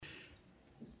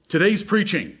Today's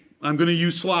preaching, I'm going to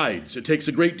use slides. It takes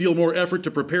a great deal more effort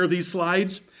to prepare these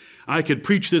slides. I could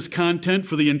preach this content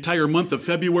for the entire month of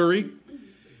February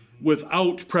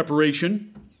without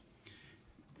preparation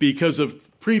because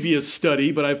of previous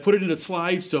study, but I've put it into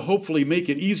slides to hopefully make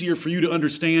it easier for you to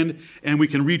understand, and we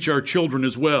can reach our children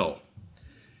as well.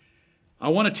 I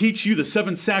want to teach you the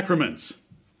 7 sacraments.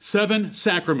 7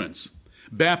 sacraments.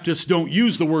 Baptists don't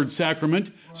use the word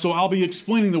sacrament, so I'll be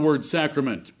explaining the word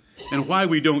sacrament and why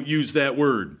we don't use that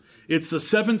word. It's the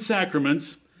 7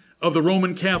 sacraments of the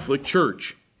Roman Catholic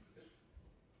Church.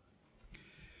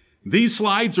 These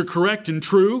slides are correct and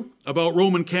true about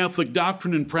Roman Catholic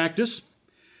doctrine and practice,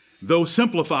 though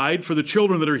simplified for the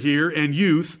children that are here and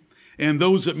youth and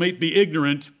those that might be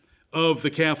ignorant of the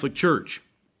Catholic Church.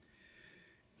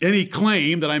 Any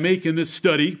claim that I make in this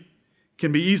study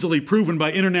can be easily proven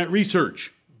by internet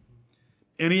research.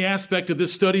 Any aspect of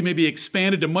this study may be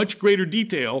expanded to much greater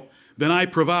detail than I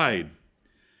provide.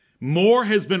 More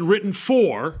has been written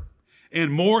for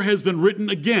and more has been written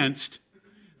against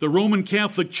the Roman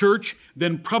Catholic Church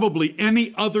than probably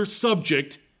any other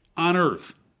subject on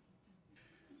earth.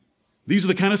 These are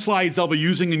the kind of slides I'll be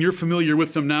using, and you're familiar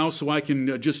with them now, so I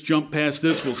can just jump past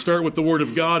this. We'll start with the Word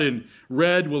of God in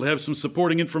red. We'll have some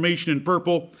supporting information in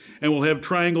purple, and we'll have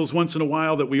triangles once in a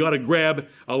while that we ought to grab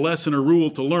a lesson or rule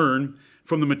to learn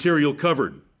from the material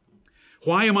covered.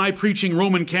 Why am I preaching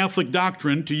Roman Catholic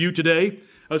doctrine to you today,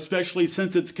 especially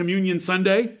since it's Communion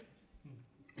Sunday?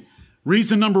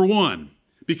 Reason number 1,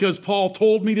 because Paul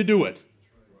told me to do it.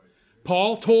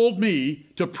 Paul told me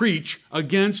to preach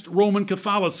against Roman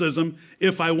Catholicism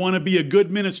if I want to be a good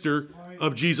minister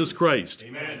of Jesus Christ.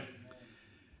 Amen.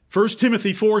 1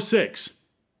 Timothy 4:6.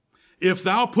 If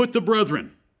thou put the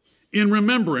brethren in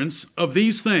remembrance of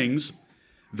these things,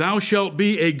 thou shalt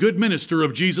be a good minister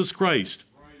of Jesus Christ,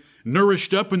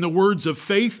 nourished up in the words of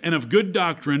faith and of good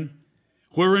doctrine,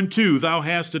 whereunto thou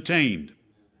hast attained.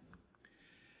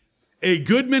 A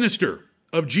good minister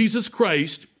of Jesus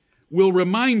Christ will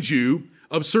remind you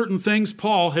of certain things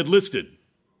Paul had listed.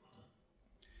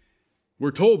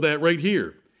 We're told that right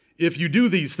here. If you do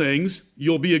these things,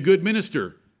 you'll be a good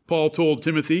minister, Paul told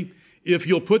Timothy, if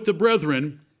you'll put the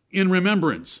brethren in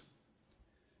remembrance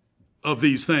of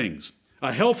these things.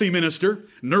 A healthy minister,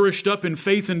 nourished up in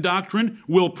faith and doctrine,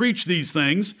 will preach these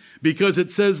things because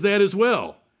it says that as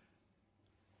well.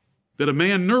 That a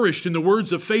man nourished in the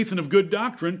words of faith and of good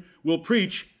doctrine will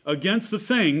preach against the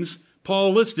things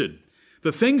Paul listed.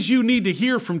 The things you need to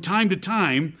hear from time to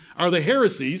time are the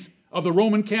heresies of the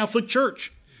Roman Catholic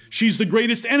Church. She's the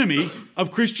greatest enemy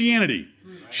of Christianity.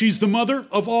 She's the mother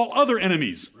of all other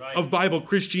enemies of Bible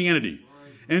Christianity.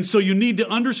 And so you need to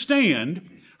understand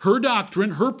her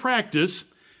doctrine, her practice,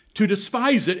 to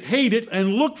despise it, hate it,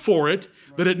 and look for it,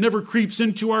 that it never creeps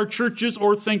into our churches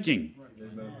or thinking.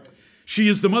 She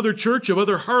is the mother church of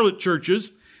other harlot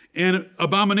churches and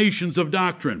abominations of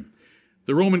doctrine.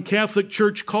 The Roman Catholic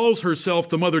Church calls herself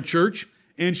the mother church,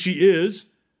 and she is,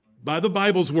 by the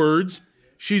Bible's words,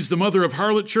 she's the mother of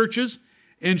harlot churches,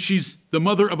 and she's the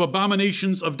mother of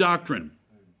abominations of doctrine.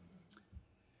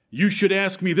 You should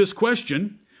ask me this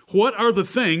question: what are the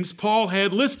things Paul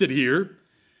had listed here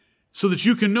so that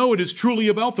you can know it is truly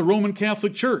about the Roman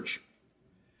Catholic Church?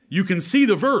 You can see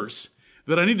the verse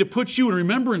that I need to put you in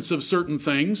remembrance of certain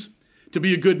things to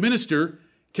be a good minister.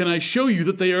 Can I show you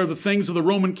that they are the things of the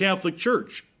Roman Catholic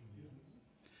Church?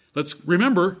 Let's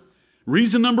remember,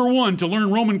 reason number 1 to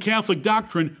learn Roman Catholic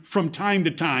doctrine from time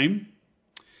to time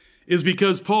is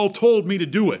because Paul told me to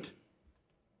do it.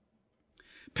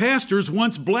 Pastors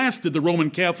once blasted the Roman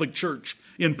Catholic Church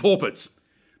in pulpits.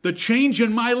 The change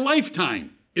in my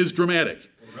lifetime is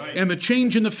dramatic. Right. And the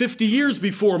change in the 50 years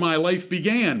before my life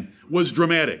began was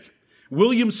dramatic.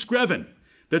 William Screven,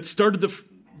 that started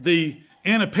the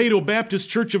Anapato Baptist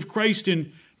Church of Christ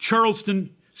in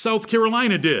Charleston, South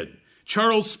Carolina, did.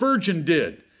 Charles Spurgeon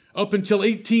did, up until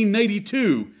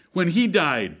 1882 when he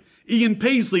died. Ian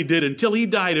Paisley did until he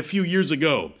died a few years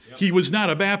ago. Yep. He was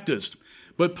not a Baptist.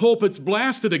 But pulpits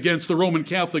blasted against the Roman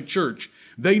Catholic Church.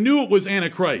 They knew it was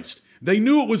Antichrist. They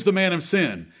knew it was the man of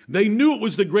sin. They knew it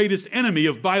was the greatest enemy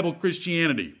of Bible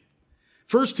Christianity.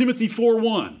 1 Timothy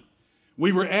 4:1.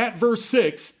 We were at verse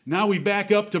 6. Now we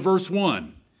back up to verse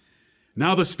 1.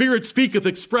 Now the Spirit speaketh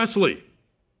expressly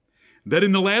that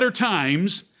in the latter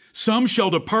times some shall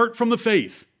depart from the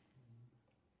faith,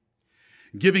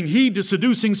 giving heed to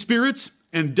seducing spirits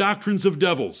and doctrines of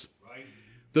devils. Right.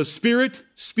 The Spirit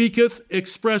speaketh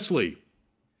expressly.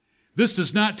 This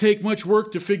does not take much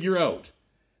work to figure out.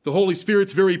 The Holy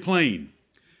Spirit's very plain.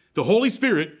 The Holy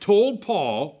Spirit told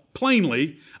Paul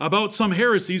plainly about some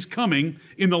heresies coming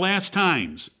in the last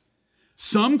times.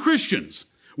 Some Christians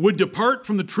would depart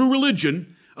from the true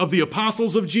religion of the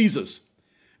apostles of Jesus,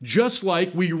 just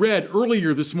like we read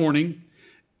earlier this morning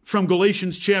from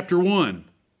Galatians chapter 1.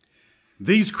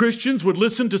 These Christians would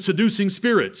listen to seducing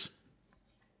spirits,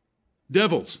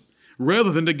 devils,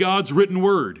 rather than to God's written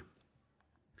word.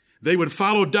 They would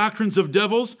follow doctrines of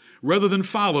devils rather than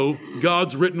follow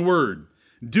God's written word,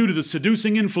 due to the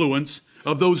seducing influence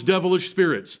of those devilish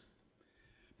spirits.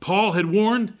 Paul had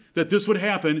warned that this would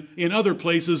happen in other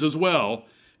places as well,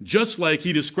 just like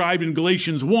he described in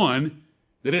Galatians 1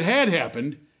 that it had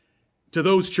happened to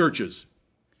those churches.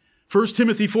 1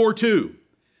 Timothy 4:2,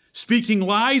 speaking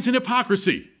lies and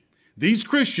hypocrisy. These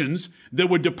Christians that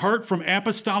would depart from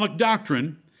apostolic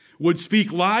doctrine would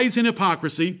speak lies and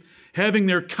hypocrisy, having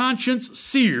their conscience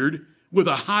seared with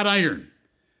a hot iron.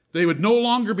 They would no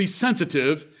longer be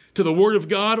sensitive to the Word of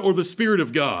God or the Spirit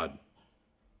of God.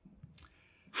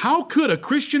 How could a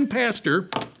Christian pastor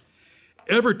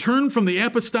ever turn from the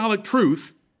apostolic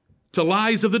truth to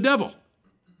lies of the devil?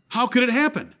 How could it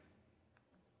happen?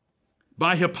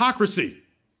 By hypocrisy,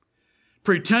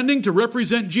 pretending to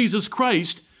represent Jesus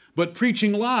Christ, but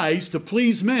preaching lies to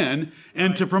please men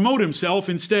and to promote himself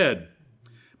instead.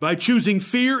 By choosing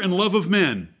fear and love of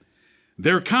men,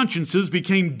 their consciences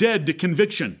became dead to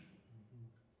conviction.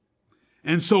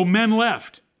 And so men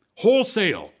left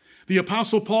wholesale. The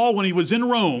Apostle Paul, when he was in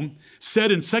Rome,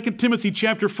 said in 2 Timothy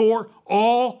chapter 4,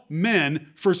 all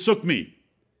men forsook me.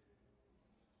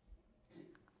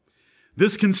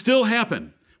 This can still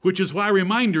happen, which is why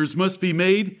reminders must be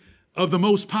made of the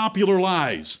most popular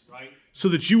lies, so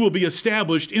that you will be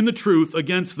established in the truth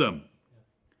against them.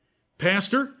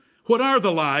 Pastor, what are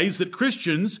the lies that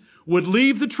Christians would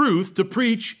leave the truth to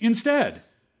preach instead?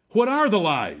 What are the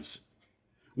lies?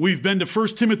 We've been to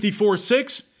 1 Timothy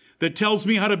 4:6 that tells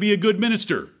me how to be a good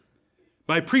minister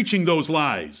by preaching those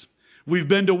lies. We've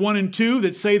been to 1 and 2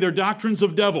 that say they're doctrines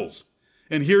of devils.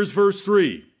 And here's verse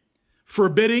 3,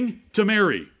 forbidding to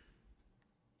marry.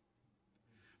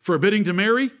 Forbidding to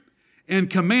marry and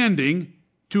commanding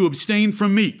to abstain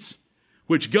from meats,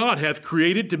 which God hath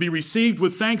created to be received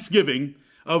with thanksgiving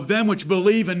of them which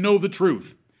believe and know the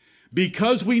truth.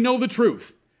 Because we know the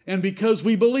truth, and because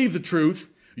we believe the truth,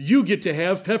 you get to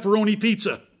have pepperoni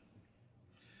pizza.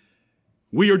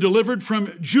 We are delivered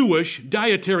from Jewish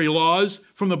dietary laws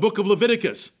from the book of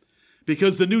Leviticus,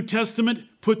 because the New Testament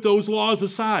put those laws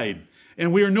aside,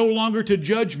 and we are no longer to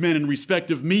judge men in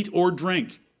respect of meat or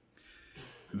drink.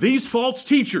 These false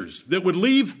teachers that would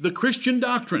leave the Christian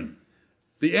doctrine,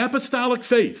 the apostolic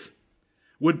faith,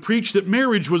 would preach that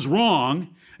marriage was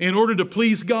wrong in order to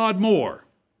please God more.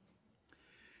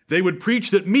 They would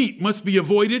preach that meat must be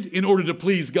avoided in order to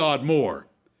please God more.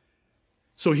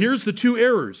 So here's the two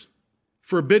errors: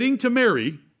 forbidding to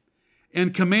marry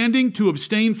and commanding to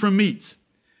abstain from meats.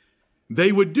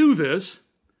 They would do this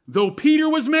though Peter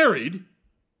was married,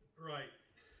 right,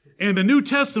 and the New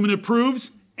Testament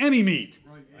approves any meat.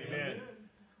 Amen.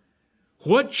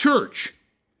 What church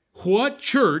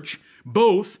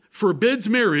both forbids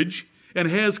marriage and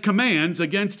has commands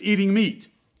against eating meat?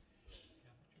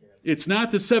 It's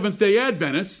not the Seventh-day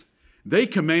Adventists. They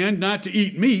command not to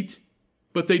eat meat,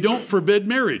 but they don't forbid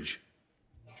marriage.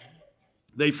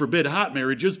 They forbid hot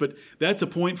marriages, but that's a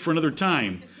point for another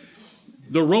time.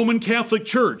 The Roman Catholic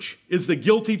Church is the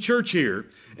guilty church here,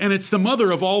 and it's the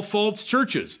mother of all false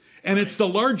churches, and it's the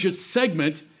largest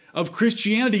segment of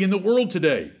Christianity in the world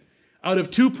today. Out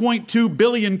of 2.2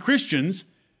 billion Christians,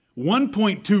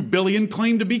 1.2 billion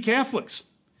claim to be Catholics,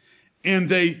 and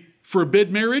they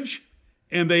forbid marriage,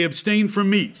 and they abstain from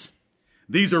meats.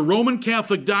 These are Roman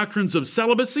Catholic doctrines of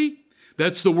celibacy.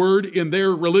 That's the word in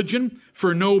their religion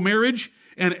for no marriage.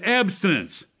 And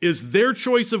abstinence is their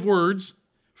choice of words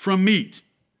from meat.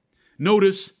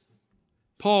 Notice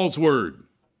Paul's word.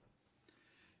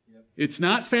 It's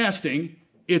not fasting,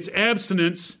 it's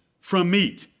abstinence from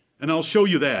meat. And I'll show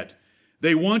you that.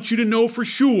 They want you to know for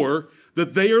sure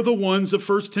that they are the ones of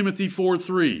 1 Timothy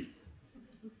 4:3.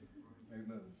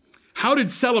 How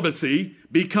did celibacy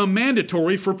become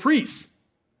mandatory for priests?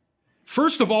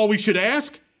 First of all, we should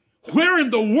ask, where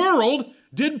in the world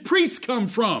did priests come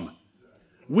from?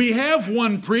 We have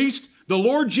one priest, the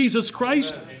Lord Jesus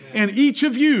Christ, and each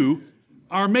of you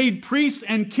are made priests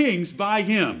and kings by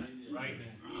him.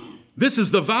 This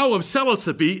is the vow of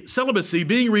celibacy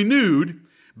being renewed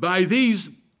by these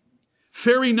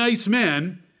very nice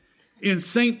men in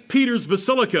St. Peter's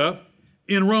Basilica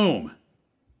in Rome.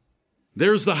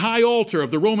 There's the high altar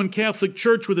of the Roman Catholic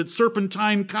Church with its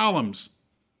serpentine columns.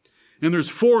 And there's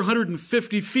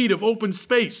 450 feet of open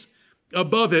space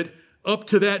above it up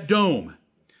to that dome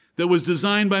that was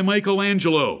designed by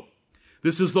Michelangelo.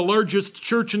 This is the largest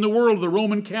church in the world, the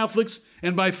Roman Catholics,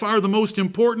 and by far the most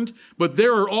important, but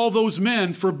there are all those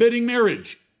men forbidding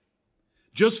marriage,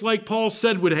 just like Paul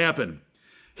said would happen.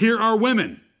 Here are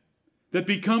women that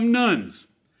become nuns.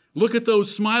 Look at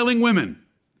those smiling women.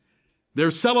 They're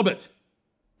celibate.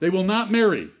 They will not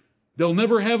marry. They'll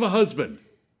never have a husband.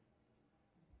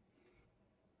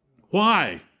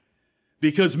 Why?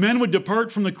 Because men would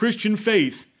depart from the Christian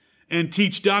faith and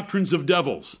teach doctrines of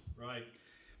devils. Right.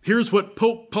 Here's what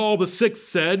Pope Paul VI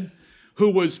said, who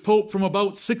was pope from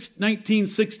about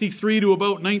 1963 to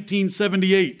about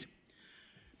 1978.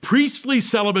 Priestly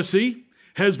celibacy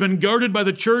has been guarded by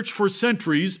the church for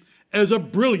centuries as a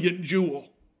brilliant jewel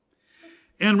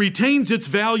and retains its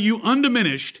value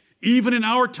undiminished even in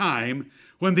our time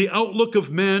when the outlook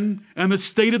of men and the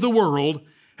state of the world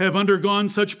have undergone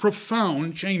such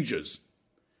profound changes.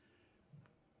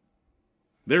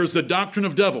 There's the doctrine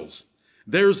of devils.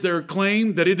 There's their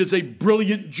claim that it is a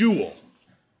brilliant jewel.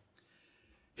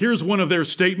 Here's one of their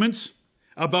statements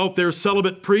about their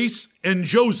celibate priests and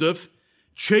Joseph,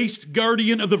 chaste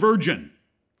guardian of the Virgin.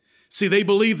 See, they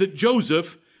believe that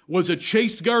Joseph was a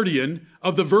chaste guardian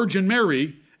of the Virgin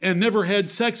Mary and never had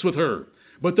sex with her.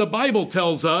 But the Bible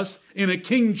tells us in a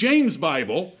King James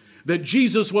Bible that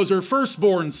Jesus was her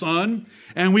firstborn son,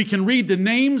 and we can read the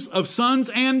names of sons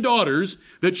and daughters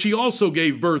that she also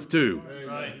gave birth to.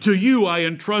 Right. To you I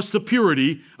entrust the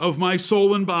purity of my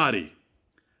soul and body.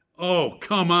 Oh,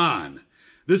 come on.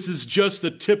 This is just the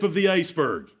tip of the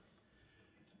iceberg.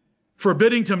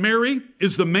 Forbidding to marry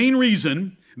is the main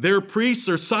reason their priests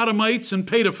are sodomites and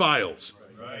pedophiles.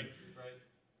 Right.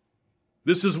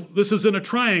 This is in a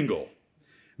triangle.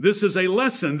 This is a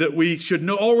lesson that we should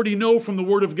already know from the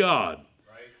Word of God.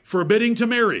 Right. Forbidding to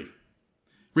marry,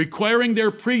 requiring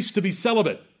their priests to be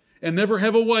celibate and never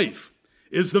have a wife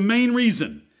is the main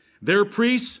reason. Their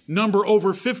priests number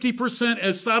over 50%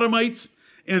 as sodomites,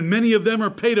 and many of them are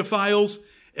pedophiles,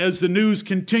 as the news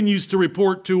continues to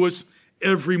report to us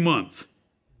every month.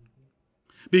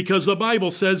 Because the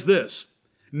Bible says this,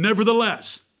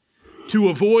 nevertheless, to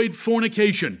avoid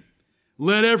fornication,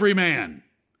 let every man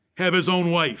have his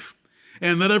own wife,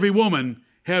 and let every woman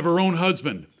have her own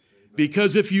husband.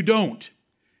 Because if you don't,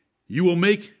 you will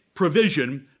make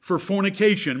provision for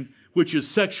fornication, which is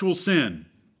sexual sin.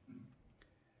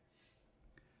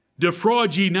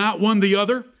 Defraud ye not one the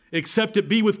other, except it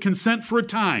be with consent for a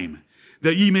time,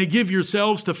 that ye may give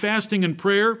yourselves to fasting and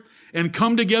prayer, and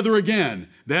come together again.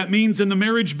 That means in the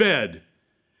marriage bed,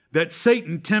 that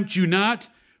Satan tempt you not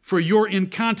for your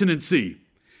incontinency.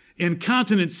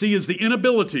 Incontinency is the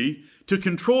inability to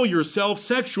control yourself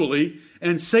sexually,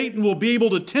 and Satan will be able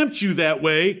to tempt you that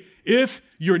way if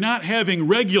you're not having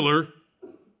regular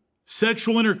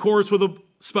sexual intercourse with a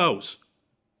spouse.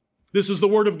 This is the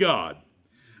Word of God.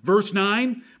 Verse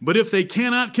 9, but if they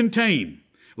cannot contain,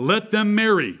 let them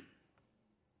marry.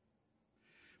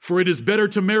 For it is better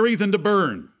to marry than to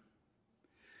burn.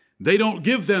 They don't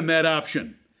give them that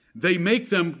option. They make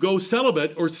them go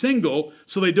celibate or single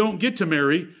so they don't get to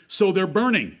marry, so they're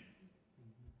burning.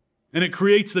 And it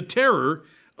creates the terror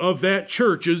of that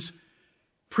church's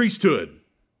priesthood.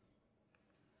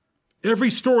 Every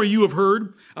story you have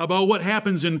heard about what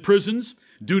happens in prisons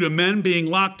due to men being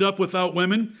locked up without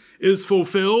women is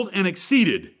fulfilled and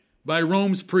exceeded by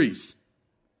Rome's priests.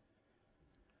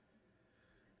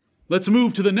 Let's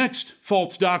move to the next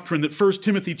false doctrine that 1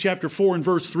 Timothy chapter 4 and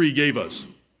verse 3 gave us.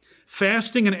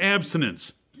 Fasting and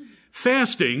abstinence.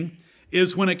 Fasting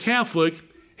is when a Catholic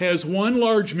has one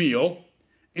large meal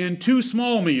and two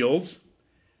small meals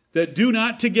that do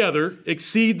not together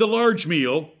exceed the large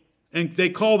meal, and they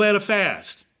call that a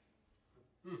fast.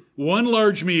 One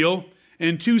large meal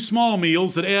and two small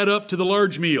meals that add up to the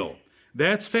large meal.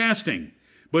 That's fasting.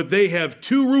 But they have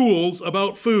two rules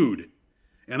about food.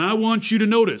 And I want you to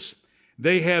notice,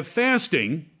 they have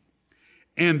fasting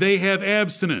and they have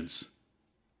abstinence.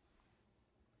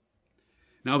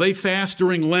 Now, they fast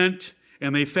during Lent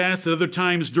and they fast at other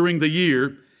times during the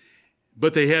year,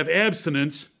 but they have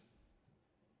abstinence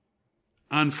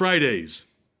on Fridays.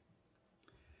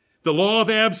 The law of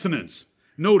abstinence.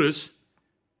 Notice,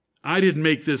 I didn't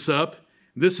make this up.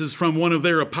 This is from one of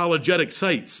their apologetic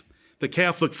sites, the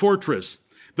Catholic Fortress.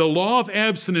 The law of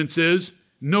abstinence is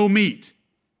no meat.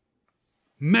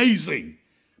 Amazing.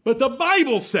 But the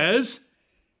Bible says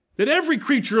that every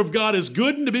creature of God is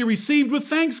good and to be received with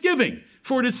thanksgiving,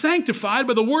 for it is sanctified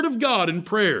by the word of God and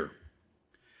prayer.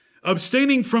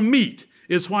 Abstaining from meat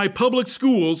is why public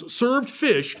schools served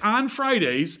fish on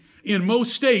Fridays in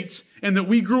most states and that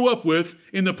we grew up with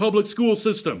in the public school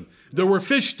system. There were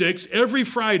fish sticks every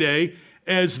Friday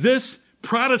as this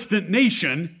Protestant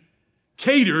nation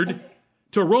catered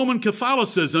to Roman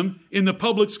Catholicism in the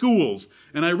public schools.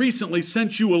 And I recently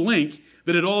sent you a link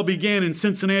that it all began in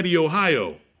Cincinnati,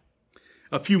 Ohio.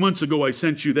 A few months ago, I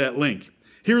sent you that link.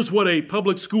 Here's what a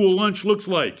public school lunch looks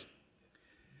like.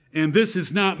 And this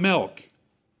is not milk.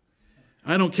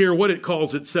 I don't care what it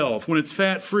calls itself. When it's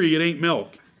fat-free, it ain't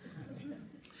milk.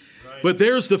 Right. But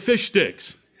there's the fish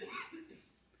sticks.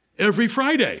 Every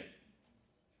Friday.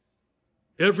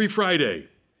 Every Friday.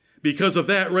 Because of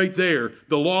that right there,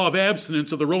 the law of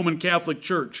abstinence of the Roman Catholic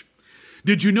Church.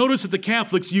 Did you notice that the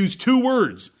Catholics use two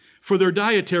words for their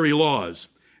dietary laws?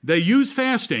 They use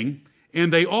fasting,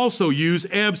 and they also use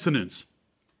abstinence.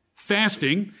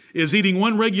 Fasting is eating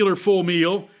one regular full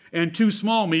meal and two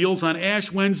small meals on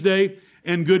Ash Wednesday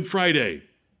and Good Friday.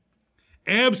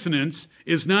 Abstinence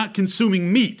is not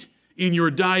consuming meat in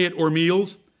your diet or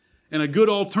meals, and a good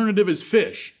alternative is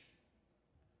fish.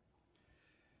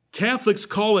 Catholics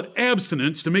call it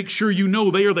abstinence to make sure you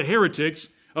know they are the heretics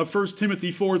of 1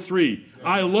 Timothy 4:3.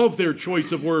 I love their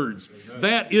choice of words.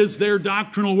 That is their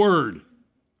doctrinal word,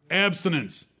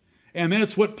 abstinence. And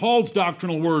that's what Paul's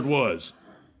doctrinal word was.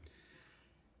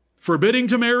 Forbidding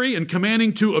to marry and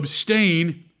commanding to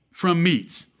abstain from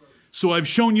meats. So I've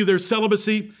shown you their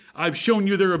celibacy. I've shown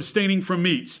you their abstaining from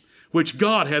meats, which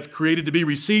God hath created to be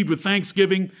received with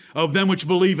thanksgiving of them which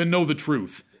believe and know the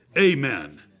truth.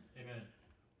 Amen. Amen.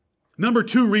 Number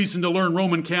 2 reason to learn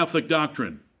Roman Catholic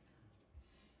doctrine.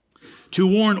 To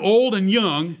warn old and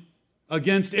young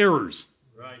against errors.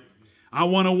 Right. I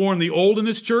want to warn the old in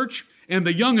this church and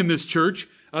the young in this church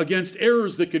against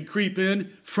errors that could creep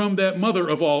in from that mother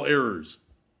of all errors.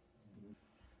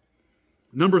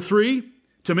 Number 3,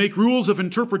 to make rules of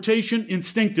interpretation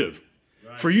instinctive.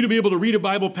 Right. For you to be able to read a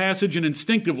Bible passage and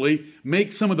instinctively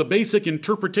make some of the basic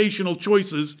interpretational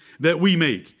choices that we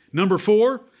make. Number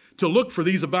 4, to look for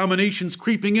these abominations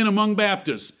creeping in among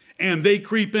Baptists, and they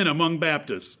creep in among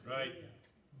Baptists. Right.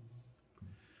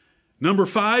 Number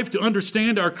 5, to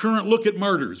understand our current look at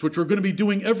martyrs, which we're going to be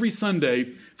doing every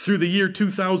Sunday through the year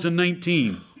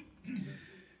 2019.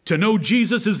 To know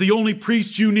Jesus is the only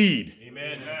priest you need.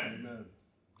 Amen.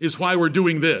 Is why we're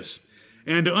doing this.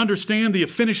 And to understand the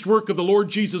finished work of the Lord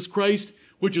Jesus Christ,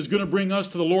 which is going to bring us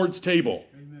to the Lord's table.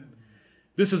 Amen.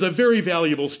 This is a very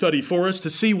valuable study for us to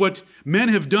see what men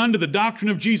have done to the doctrine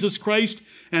of Jesus Christ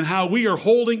and how we are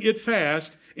holding it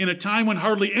fast in a time when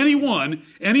hardly anyone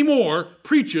anymore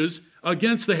preaches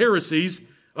against the heresies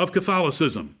of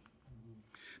Catholicism.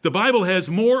 The Bible has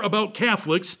more about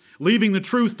Catholics leaving the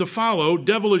truth to follow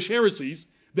devilish heresies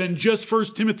than just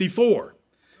 1 Timothy 4.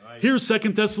 Right. Here's 2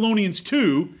 Thessalonians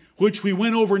 2, which we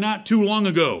went over not too long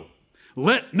ago.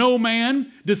 Let no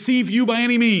man deceive you by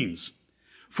any means,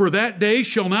 for that day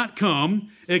shall not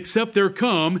come, except there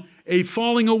come a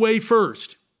falling away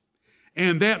first,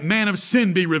 and that man of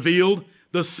sin be revealed,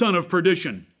 the son of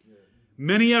perdition.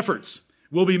 Many efforts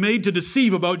will be made to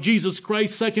deceive about Jesus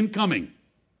Christ's second coming.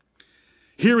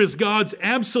 Here is God's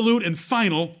absolute and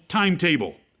final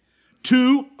timetable.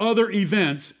 2 other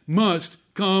events must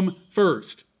come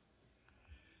first.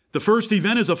 The first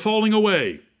event is a falling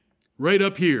away, right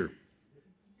up here.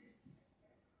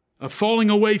 A falling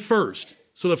away first.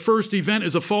 So the first event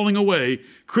is a falling away.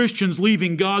 Christians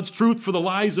leaving God's truth for the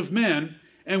lies of men,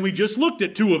 and we just looked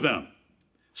at 2 of them.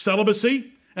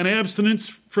 Celibacy and abstinence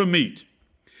from meat.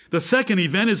 The second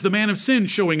event is the man of sin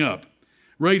showing up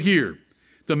right here.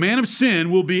 The man of sin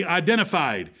will be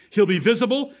identified. He'll be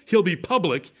visible. He'll be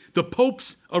public. The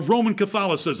popes of Roman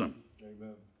Catholicism.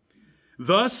 Amen.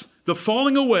 Thus, the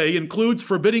falling away includes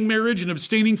forbidding marriage and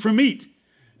abstaining from meat,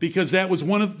 because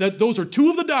those are 2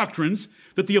 of the doctrines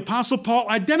that the Apostle Paul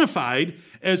identified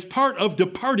as part of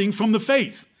departing from the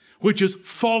faith, which is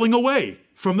falling away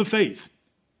from the faith.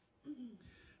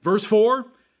 Verse 4,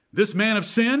 this man of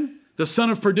sin, the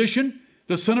son of perdition.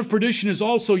 The son of perdition is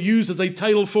also used as a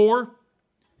title for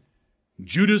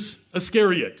Judas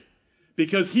Iscariot,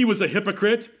 because he was a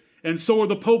hypocrite, and so are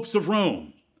the popes of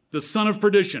Rome, the son of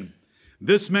perdition.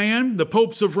 This man, the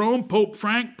popes of Rome, Pope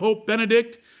Frank, Pope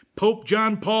Benedict, Pope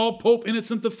John Paul, Pope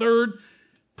Innocent III,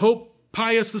 Pope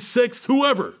Pius VI,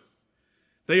 whoever,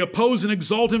 they oppose and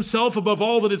exalt himself above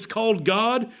all that is called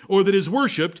God or that is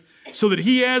worshipped, so that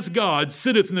he as God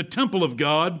sitteth in the temple of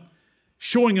God,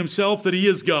 showing himself that he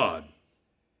is God.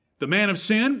 The man of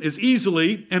sin is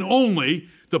easily and only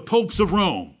the popes of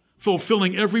Rome,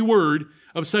 fulfilling every word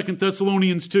of 2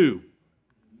 Thessalonians 2.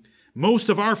 Most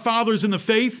of our fathers in the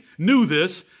faith knew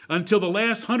this until the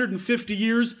last 150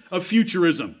 years of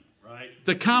futurism. Right.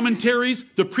 The commentaries,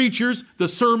 the preachers, the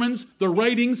sermons, the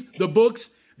writings, the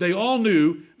books, they all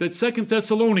knew that 2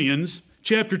 Thessalonians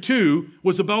chapter 2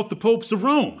 was about the popes of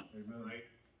Rome.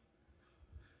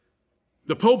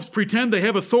 The popes pretend they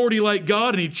have authority like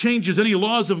God, and he changes any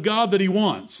laws of God that he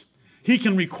wants. He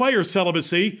can require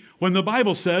celibacy when the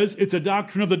Bible says it's a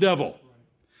doctrine of the devil.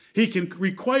 He can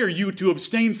require you to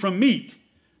abstain from meat,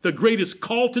 the greatest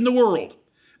cult in the world.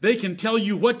 They can tell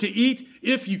you what to eat,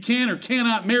 if you can or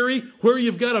cannot marry, where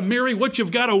you've got to marry, what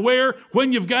you've got to wear,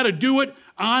 when you've got to do it.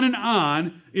 On and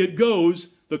on it goes,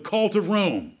 the cult of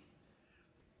Rome.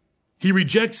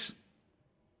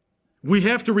 We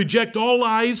have to reject all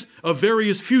lies of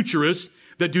various futurists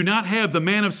that do not have the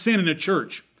man of sin in a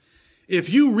church. If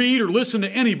you read or listen to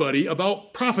anybody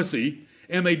about prophecy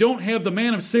and they don't have the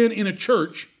man of sin in a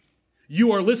church,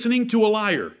 you are listening to a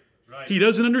liar. Right. He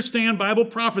doesn't understand Bible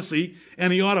prophecy,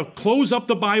 and he ought to close up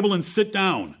the Bible and sit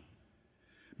down,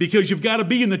 because you've got to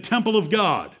be in the temple of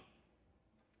God.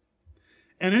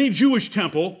 And any Jewish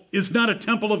temple is not a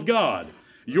temple of God.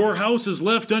 Your house is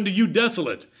left unto you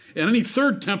desolate. And any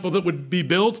third temple that would be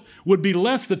built would be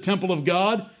less the temple of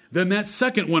God than that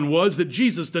second one was that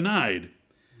Jesus denied.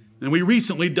 And we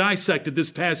recently dissected this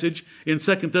passage in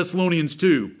 2 Thessalonians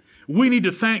 2. We need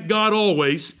to thank God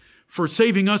always for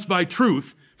saving us by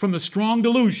truth from the strong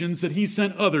delusions that he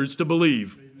sent others to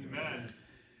believe. Amen.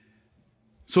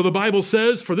 So the Bible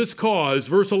says, for this cause,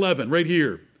 verse 11, right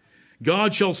here,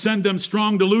 God shall send them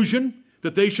strong delusion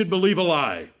that they should believe a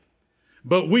lie.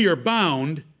 But we are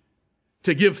bound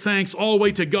to give thanks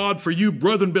always to God for you,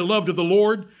 brethren beloved of the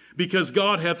Lord, because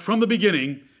God hath from the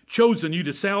beginning chosen you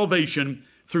to salvation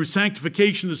through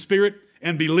sanctification of the Spirit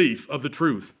and belief of the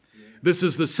truth. Yeah. This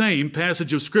is the same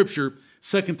passage of Scripture,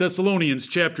 2 Thessalonians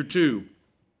chapter 2.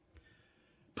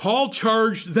 Paul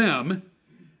charged them,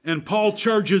 and Paul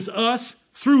charges us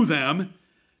through them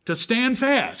to stand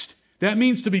fast. That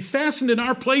means to be fastened in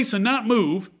our place and not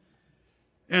move,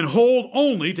 and hold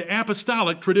only to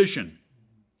apostolic tradition.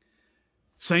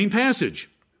 Same passage.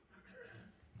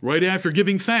 Right after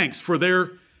giving thanks for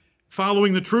their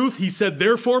following the truth, he said,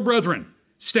 therefore, brethren,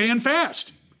 stand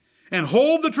fast and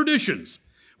hold the traditions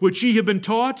which ye have been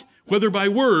taught, whether by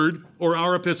word or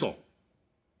our epistle.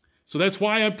 So that's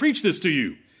why I preach this to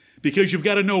you, because you've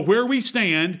got to know where we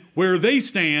stand, where they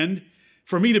stand,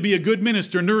 for me to be a good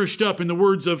minister nourished up in the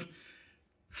words of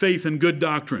faith and good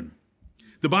doctrine.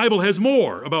 The Bible has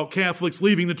more about Catholics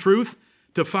leaving the truth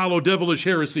to follow devilish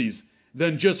heresies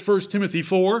than just 1 Timothy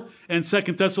 4 and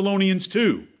 2 Thessalonians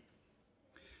 2.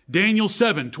 Daniel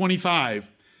 7:25.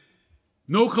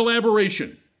 No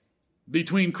collaboration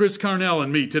between Chris Carnell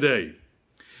and me today.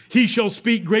 He shall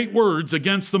speak great words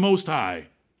against the Most High,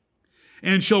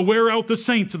 and shall wear out the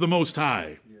saints of the Most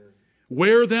High.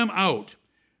 Wear them out.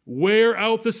 Wear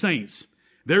out the saints.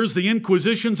 There's the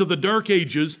inquisitions of the Dark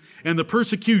Ages and the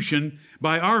persecution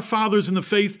by our fathers in the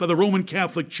faith by the Roman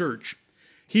Catholic Church.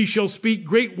 He shall speak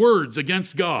great words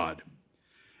against God.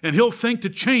 And he'll think to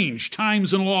change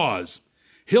times and laws.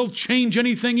 He'll change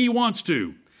anything he wants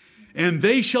to. And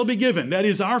they shall be given, that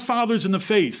is, our fathers in the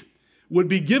faith, would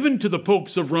be given to the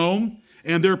popes of Rome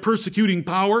and their persecuting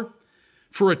power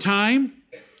for a time,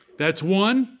 that's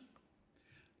one,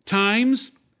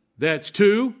 times, that's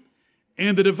two,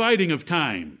 and the dividing of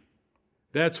time,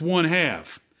 that's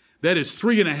 1/2. That is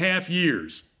 3.5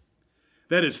 years.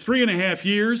 That is 3.5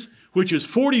 years, which is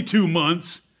 42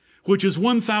 months, which is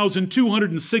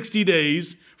 1,260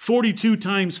 days, 42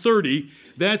 times 30.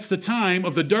 That's the time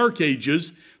of the Dark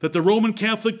Ages that the Roman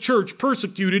Catholic Church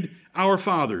persecuted our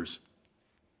fathers.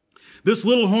 This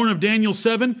little horn of Daniel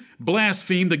 7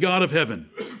 blasphemed the God of heaven.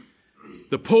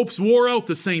 The popes wore out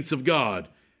the saints of God.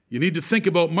 You need to think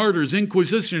about martyrs,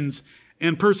 inquisitions,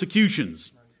 and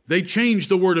persecutions. They changed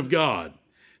the word of God.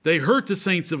 They hurt the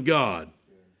saints of God.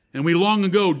 And we long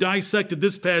ago dissected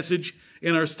this passage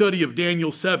in our study of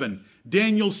Daniel 7.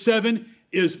 Daniel 7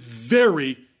 is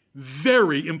very,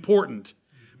 very important,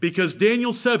 because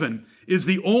Daniel 7 is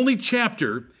the only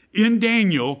chapter in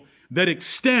Daniel that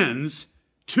extends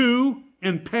to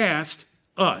and past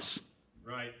us.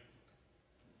 Right.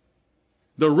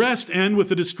 The rest end with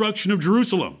the destruction of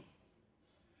Jerusalem.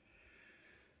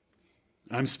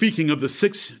 I'm speaking of the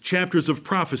 6 chapters of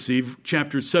prophecy,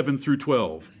 chapters 7 through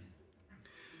 12.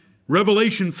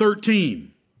 Revelation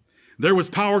 13. There was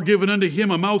power given unto him,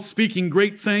 a mouth speaking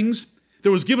great things.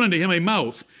 There was given unto him a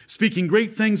mouth speaking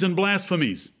great things and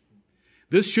blasphemies.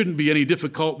 This shouldn't be any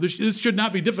difficult. This should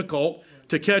not be difficult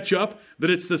to catch up that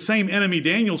it's the same enemy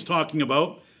Daniel's talking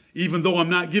about, even though I'm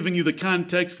not giving you the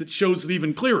context that shows it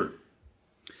even clearer.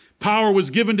 Power was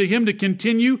given to him to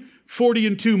continue 40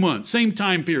 and 2 months, same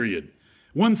time period,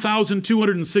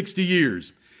 1,260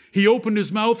 years. He opened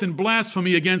his mouth in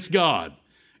blasphemy against God.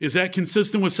 Is that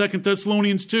consistent with 2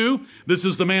 Thessalonians 2? This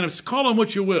is the man of, call him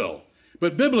what you will,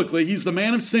 but biblically he's the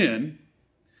man of sin.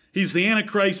 He's the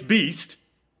Antichrist beast.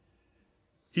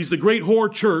 He's the great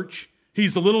whore church.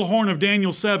 He's the little horn of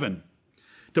Daniel 7.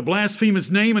 To blaspheme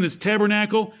his name and his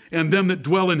tabernacle and them that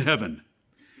dwell in heaven.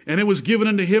 And it was given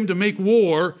unto him to make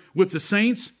war with the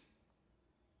saints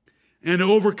and to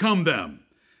overcome them.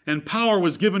 And power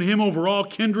was given him over all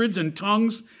kindreds and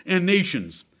tongues and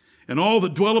nations. And all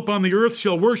that dwell upon the earth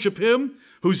shall worship him,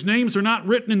 whose names are not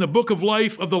written in the book of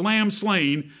life of the Lamb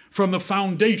slain from the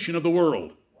foundation of the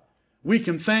world. We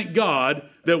can thank God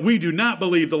that we do not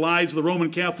believe the lies of the Roman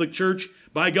Catholic Church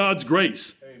by God's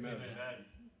grace. Amen.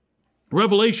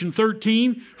 Revelation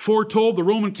 13 foretold the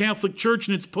Roman Catholic Church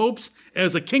and its popes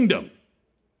as a kingdom,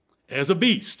 as a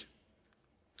beast.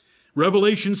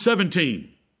 Revelation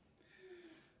 17.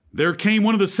 There came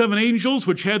one of the 7 angels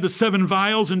which had the 7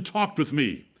 vials and talked with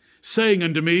me, saying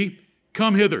unto me,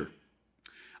 Come hither.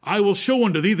 I will show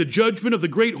unto thee the judgment of the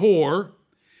great whore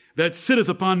that sitteth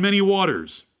upon many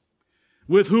waters,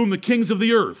 with whom the kings of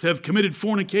the earth have committed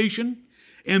fornication,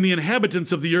 and the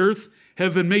inhabitants of the earth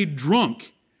have been made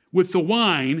drunk with the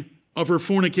wine of her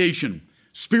fornication,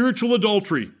 spiritual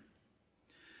adultery.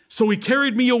 So he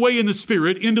carried me away in the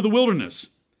spirit into the wilderness,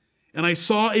 and I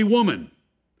saw a woman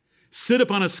sit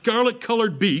upon a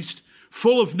scarlet-colored beast,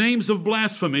 full of names of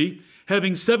blasphemy,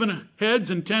 having 7 heads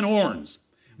and 10 horns.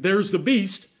 There's the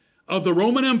beast of the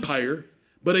Roman Empire,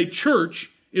 but a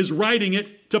church is riding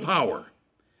it to power.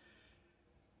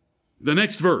 The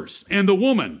next verse, and the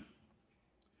woman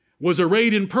was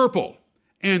arrayed in purple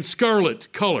and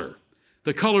scarlet color,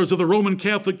 the colors of the Roman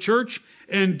Catholic Church,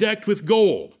 and decked with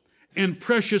gold and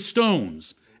precious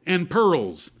stones and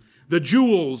pearls, the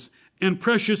jewels and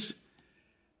precious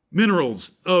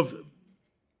minerals of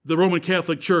the Roman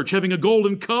Catholic Church, having a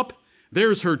golden cup.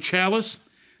 There's her chalice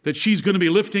that she's going to be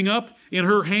lifting up in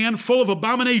her hand, full of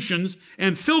abominations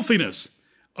and filthiness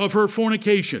of her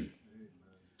fornication,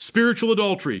 spiritual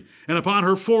adultery. And upon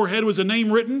her forehead was a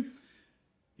name written,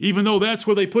 even though that's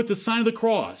where they put the sign of the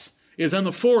cross, is on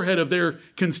the forehead of their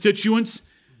constituents.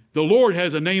 The Lord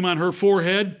has a name on her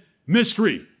forehead,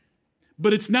 mystery.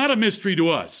 But it's not a mystery to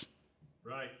us.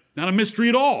 Right. Not a mystery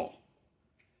at all.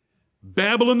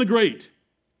 Babylon the Great,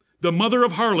 the mother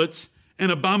of harlots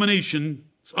and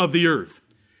abominations of the earth.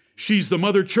 She's the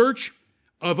mother church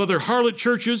of other harlot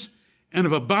churches and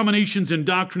of abominations in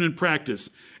doctrine and practice.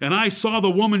 And I saw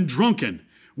the woman drunken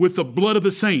with the blood of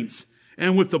the saints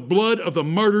and with the blood of the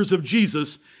martyrs of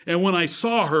Jesus. And when I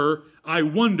saw her, I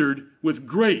wondered with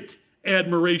great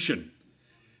admiration.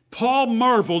 Paul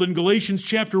marveled in Galatians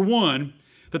chapter 1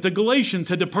 that the Galatians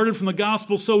had departed from the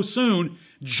gospel so soon.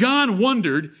 John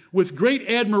wondered with great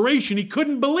admiration. He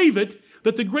couldn't believe it,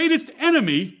 that the greatest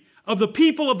enemy of the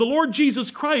people of the Lord Jesus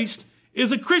Christ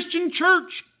is a Christian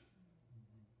church.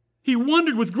 He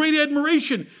wondered with great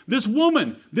admiration. This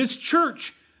woman, this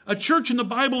church, a church in the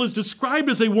Bible is described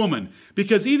as a woman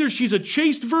because either she's a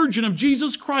chaste virgin of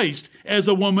Jesus Christ as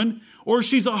a woman, or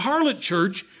she's a harlot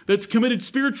church that's committed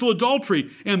spiritual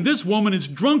adultery, and this woman is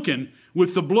drunken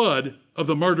with the blood of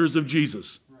the martyrs of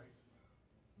Jesus.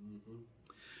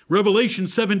 Revelation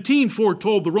 17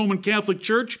 foretold the Roman Catholic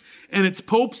Church and its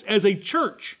popes as a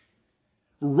church,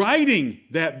 riding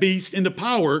that beast into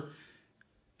power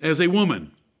as a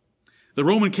woman. The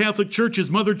Roman Catholic Church's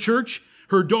mother church,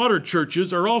 her daughter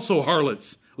churches are also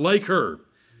harlots like her,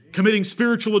 committing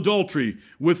spiritual adultery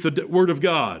with the Word of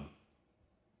God.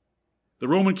 The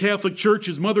Roman Catholic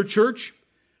Church's mother church,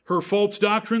 her false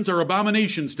doctrines are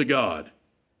abominations to God.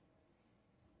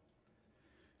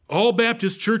 All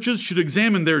Baptist churches should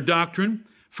examine their doctrine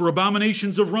for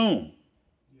abominations of Rome.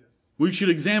 Yes. We should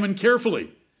examine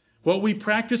carefully what we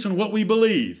practice and what we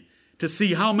believe to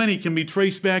see how many can be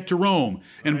traced back to Rome. Right.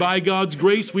 And by God's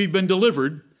grace, we've been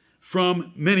delivered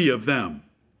from many of them.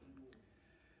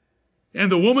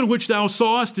 And the woman which thou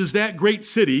sawest is that great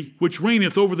city which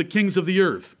reigneth over the kings of the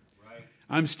earth. Right.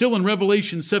 I'm still in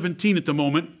Revelation 17 at the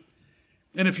moment.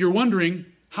 And if you're wondering,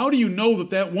 how do you know that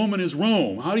that woman is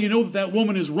Rome? How do you know that that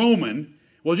woman is Roman?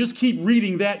 Well, just keep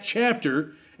reading that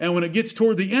chapter. And when it gets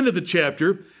toward the end of the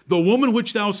chapter, the woman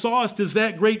which thou sawest is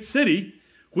that great city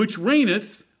which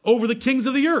reigneth over the kings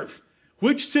of the earth.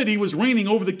 Which city was reigning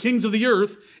over the kings of the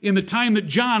earth in the time that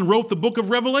John wrote the book of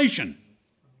Revelation?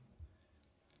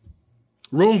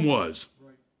 Rome was.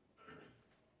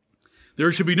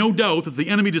 There should be no doubt that the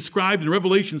enemy described in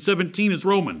Revelation 17 is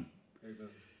Roman. Amen.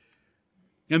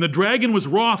 And the dragon was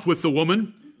wroth with the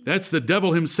woman, that's the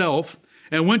devil himself,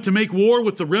 and went to make war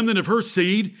with the remnant of her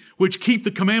seed, which keep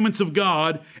the commandments of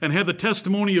God and have the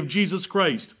testimony of Jesus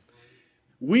Christ.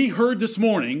 We heard this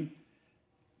morning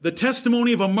the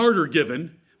testimony of a martyr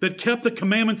given that kept the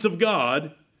commandments of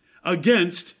God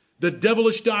against the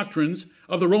devilish doctrines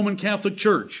of the Roman Catholic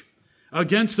Church,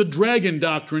 against the dragon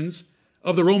doctrines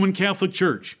of the Roman Catholic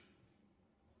Church.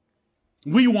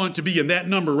 We want to be in that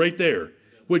number right there,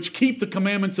 which keep the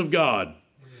commandments of God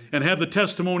and have the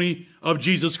testimony of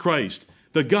Jesus Christ,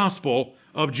 the gospel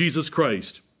of Jesus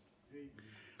Christ.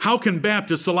 How can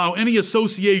Baptists allow any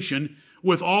association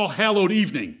with All Hallowed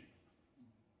Evening?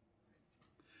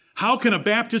 How can a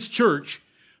Baptist church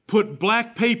put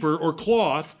black paper or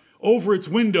cloth over its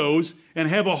windows and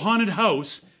have a haunted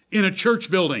house in a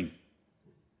church building?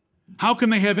 How can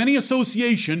they have any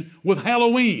association with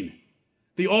Halloween,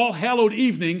 the All Hallowed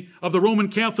Evening of the Roman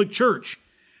Catholic Church?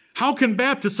 How can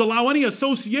Baptists allow any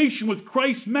association with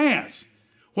Christ's Mass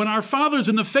when our fathers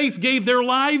in the faith gave their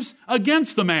lives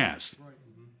against the Mass?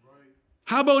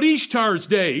 How about Ishtar's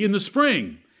Day in the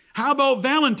spring? How about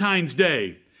Valentine's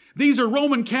Day? These are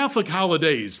Roman Catholic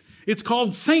holidays. It's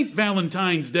called St.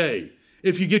 Valentine's Day,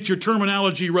 if you get your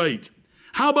terminology right.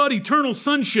 How about eternal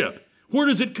sonship? Where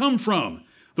does it come from?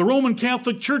 The Roman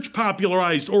Catholic Church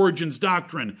popularized Origen's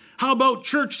doctrine. How about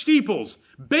church steeples?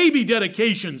 Baby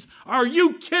dedications. Are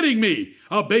you kidding me?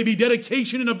 A baby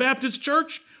dedication in a Baptist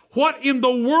church? What in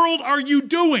the world are you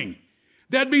doing?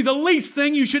 That'd be the least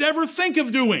thing you should ever think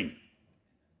of doing.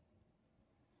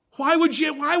 Why would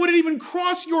it even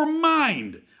cross your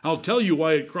mind? I'll tell you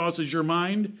why it crosses your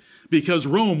mind. Because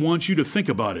Rome wants you to think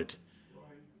about it.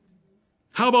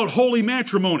 How about holy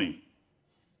matrimony?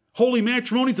 Holy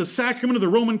matrimony is a sacrament of the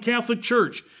Roman Catholic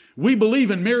Church. We believe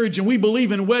in marriage and we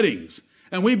believe in weddings.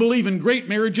 And we believe in great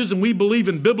marriages and we believe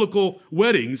in biblical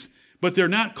weddings. But they're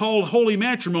not called holy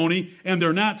matrimony and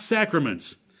they're not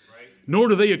sacraments. Right. Nor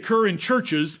do they occur in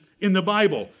churches in the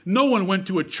Bible. No one went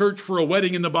to a church for a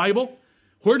wedding in the Bible.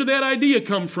 Where did that idea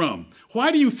come from?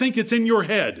 Why do you think it's in your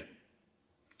head?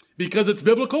 Because it's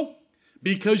biblical?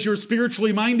 Because you're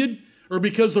spiritually minded? Or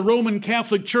because the Roman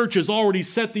Catholic Church has already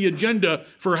set the agenda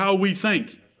for how we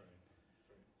think?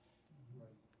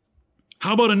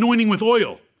 How about anointing with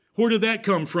oil? Where did that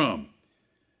come from?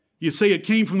 You say it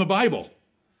came from the Bible.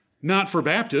 Not for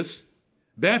Baptists.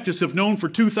 Baptists have known for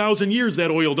 2,000 years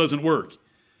that oil doesn't work.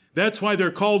 That's why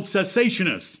they're called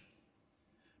cessationists.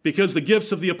 Because the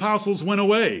gifts of the apostles went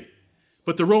away.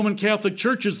 But the Roman Catholic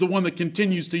Church is the one that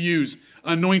continues to use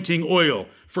anointing oil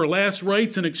for last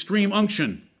rites and extreme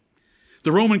unction.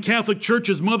 The Roman Catholic Church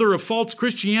is mother of false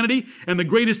Christianity and the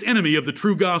greatest enemy of the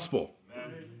true gospel.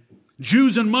 Amen.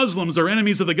 Jews and Muslims are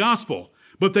enemies of the gospel,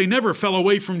 but they never fell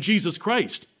away from Jesus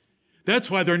Christ.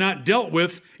 That's why they're not dealt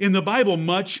with in the Bible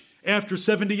much after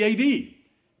 70 AD.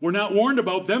 We're not warned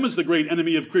about them as the great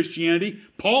enemy of Christianity.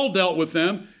 Paul dealt with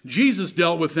them. Jesus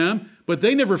dealt with them, but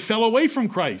they never fell away from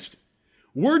Christ.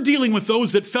 We're dealing with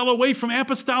those that fell away from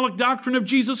apostolic doctrine of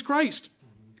Jesus Christ.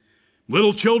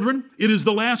 Little children, it is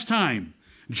the last time.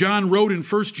 John wrote in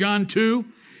 1 John 2,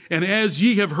 and as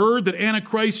ye have heard that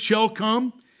Antichrist shall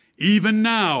come, even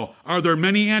now are there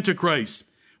many antichrists,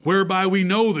 whereby we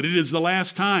know that it is the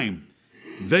last time.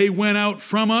 They went out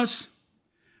from us,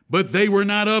 but they were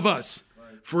not of us.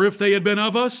 For if they had been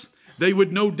of us, they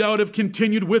would no doubt have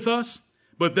continued with us.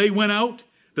 But they went out,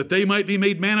 that they might be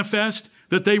made manifest,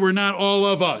 that they were not all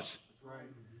of us.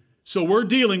 So we're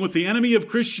dealing with the enemy of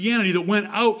Christianity that went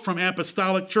out from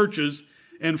apostolic churches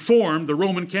and formed the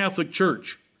Roman Catholic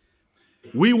Church.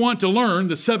 We want to learn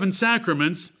the 7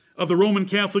 sacraments of the Roman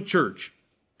Catholic Church.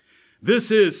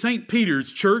 This is St.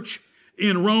 Peter's Church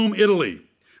in Rome, Italy.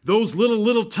 Those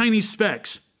little tiny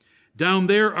specks down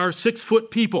there are 6-foot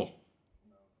people.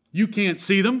 You can't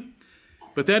see them,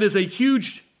 but that is a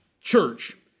huge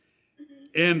church.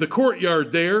 And the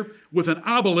courtyard there with an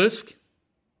obelisk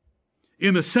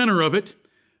in the center of it,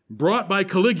 brought by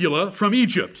Caligula from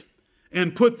Egypt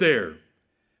and put there,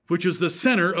 which is the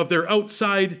center of their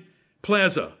outside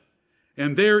plaza.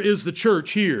 And there is the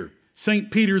church here,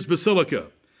 St. Peter's Basilica.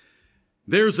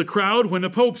 There's the crowd when the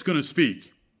Pope's going to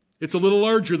speak. It's a little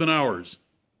larger than ours.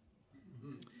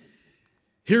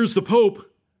 Here's the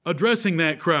Pope addressing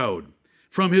that crowd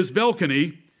from his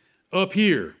balcony up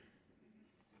here.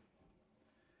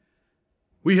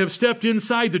 We have stepped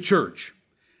inside the church,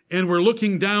 and we're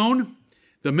looking down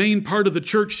the main part of the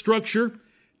church structure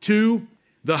to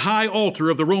the high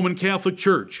altar of the Roman Catholic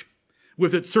Church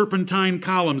with its serpentine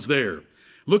columns there.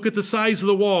 Look at the size of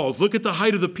the walls. Look at the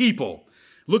height of the people.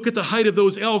 Look at the height of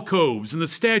those alcoves and the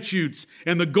statues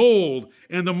and the gold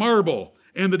and the marble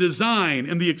and the design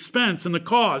and the expense and the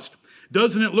cost.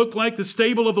 Doesn't it look like the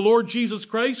stable of the Lord Jesus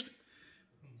Christ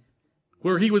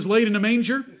where he was laid in a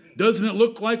manger? Doesn't it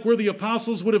look like where the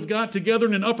apostles would have got together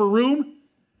in an upper room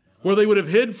where they would have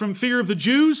hid from fear of the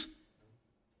Jews?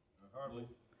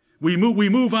 We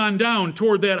move on down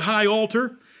toward that high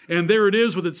altar, and there it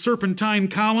is with its serpentine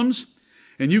columns.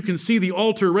 And you can see the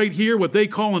altar right here, what they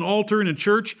call an altar in a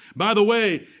church. By the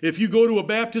way, if you go to a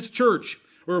Baptist church,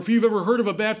 or if you've ever heard of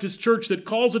a Baptist church that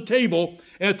calls a table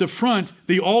at the front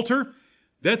the altar,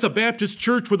 that's a Baptist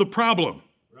church with a problem.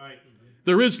 Right.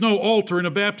 There is no altar in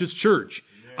a Baptist church.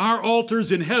 Amen. Our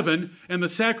altar's in heaven, and the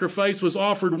sacrifice was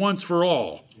offered once for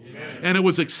all. Amen. And it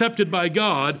was accepted by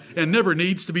God and never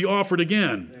needs to be offered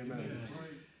again. Amen.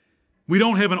 We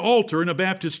don't have an altar in a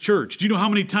Baptist church. Do you know how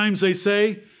many times they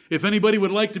say, if anybody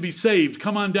would like to be saved,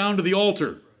 come on down to the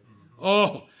altar?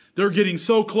 Oh, they're getting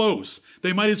so close.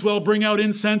 They might as well bring out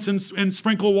incense and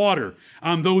sprinkle water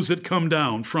on those that come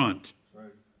down front.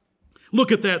 Right.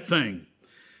 Look at that thing.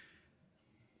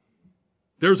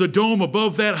 There's a dome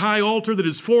above that high altar that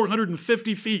is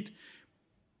 450 feet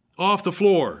off the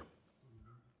floor.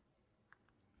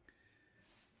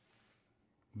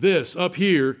 This up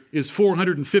here is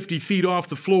 450 feet off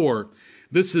the floor.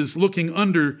 This is looking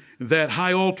under that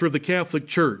high altar of the Catholic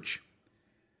Church.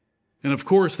 And of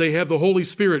course, they have the Holy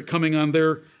Spirit coming on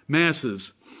their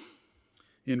masses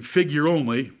in figure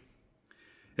only.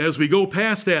 As we go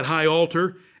past that high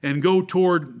altar and go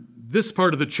toward this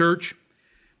part of the church,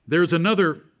 there's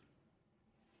another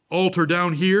altar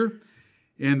down here,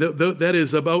 and that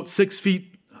is about 6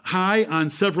 feet high on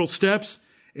several steps,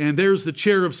 and there's the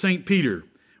chair of St. Peter,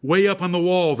 way up on the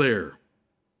wall there.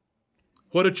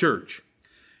 What a church.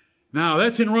 Now,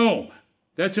 that's in Rome.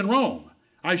 That's in Rome.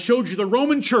 I showed you the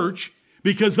Roman church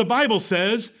because the Bible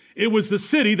says it was the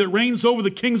city that reigns over the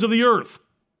kings of the earth.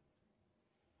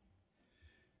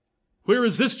 Where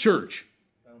is this church?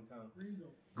 Downtown.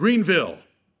 Greenville,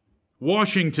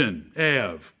 Washington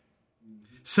Ave.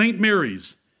 St.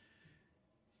 Mary's,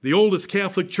 the oldest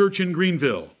Catholic church in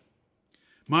Greenville.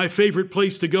 My favorite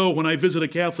place to go when I visit a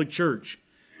Catholic church,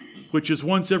 which is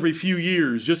once every few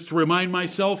years, just to remind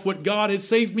myself what God has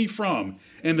saved me from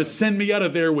and to send me out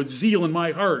of there with zeal in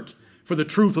my heart for the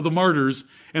truth of the martyrs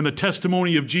and the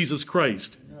testimony of Jesus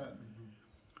Christ.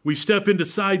 We step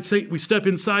inside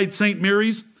St.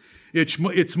 Mary's.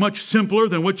 It's much simpler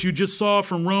than what you just saw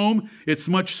from Rome. It's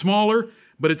much smaller,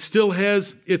 but it still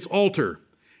has its altar,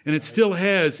 and it still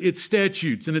has its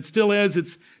statutes, and it still has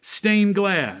its stained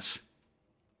glass.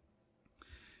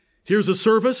 Here's a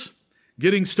service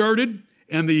getting started,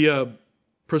 and the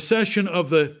procession of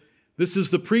this is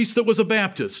the priest that was a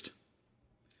Baptist,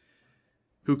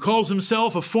 who calls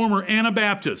himself a former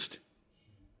Anabaptist,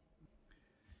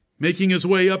 making his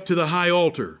way up to the high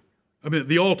altar.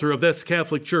 The altar of this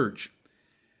Catholic church.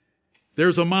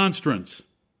 There's a monstrance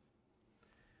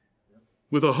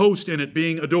with a host in it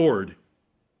being adored.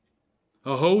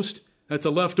 A host, that's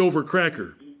a leftover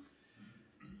cracker.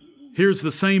 Here's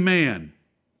the same man.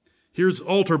 Here's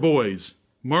altar boys.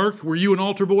 Mark, were you an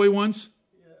altar boy once?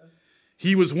 Yes.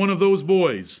 He was one of those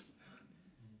boys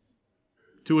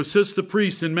to assist the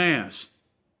priest in Mass.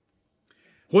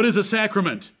 What is a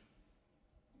sacrament?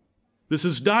 This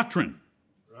is doctrine.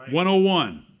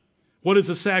 101. What is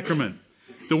a sacrament?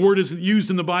 The word isn't used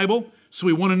in the Bible, so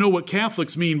we want to know what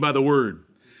Catholics mean by the word.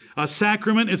 A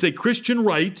sacrament is a Christian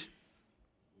rite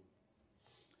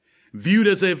viewed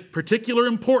as of particular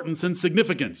importance and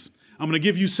significance. I'm going to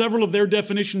give you several of their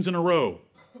definitions in a row.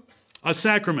 A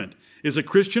sacrament is a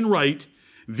Christian rite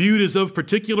viewed as of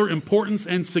particular importance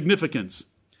and significance.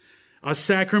 A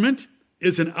sacrament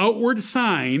is an outward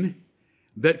sign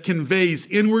that conveys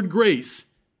inward grace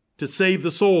to save the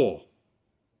soul.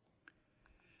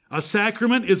 A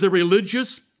sacrament is a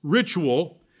religious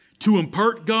ritual to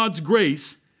impart God's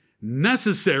grace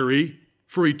necessary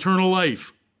for eternal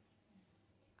life.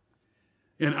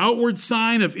 An outward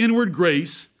sign of inward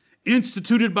grace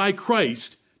instituted by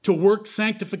Christ to work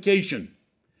sanctification.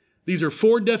 These are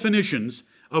 4 definitions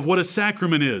of what a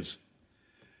sacrament is.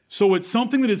 So it's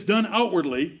something that is done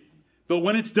outwardly, but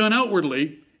when it's done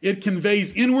outwardly, it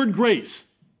conveys inward grace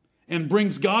and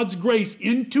brings God's grace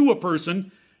into a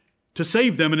person to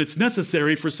save them, and it's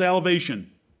necessary for salvation.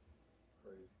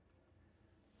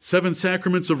 7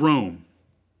 sacraments of Rome.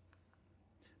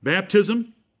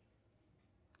 Baptism.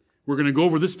 We're going to go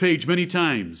over this page many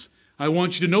times. I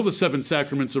want you to know the 7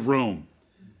 sacraments of Rome.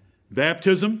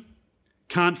 Baptism,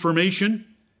 confirmation,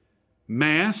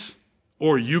 Mass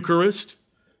or Eucharist,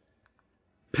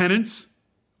 penance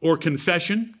or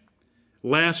confession,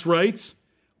 last rites,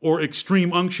 or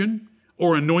extreme unction,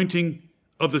 or anointing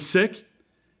of the sick,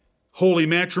 holy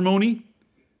matrimony,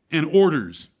 and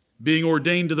orders, being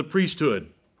ordained to the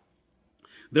priesthood.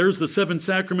 There's the 7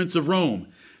 sacraments of Rome.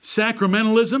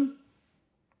 Sacramentalism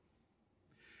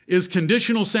is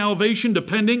conditional salvation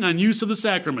depending on use of the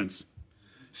sacraments.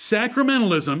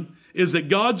 Sacramentalism is that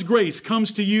God's grace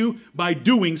comes to you by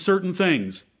doing certain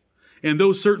things, and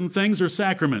those certain things are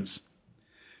sacraments.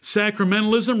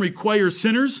 Sacramentalism requires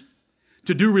sinners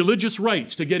to do religious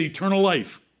rites to get eternal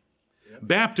life.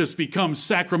 Baptists become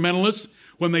sacramentalists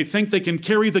when they think they can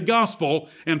carry the gospel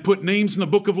and put names in the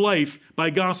book of life by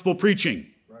gospel preaching.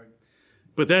 Right.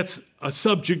 But that's a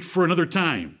subject for another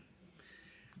time.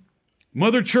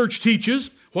 Mother Church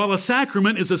teaches, while a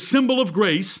sacrament is a symbol of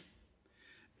grace,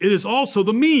 it is also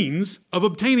the means of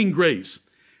obtaining grace.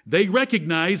 They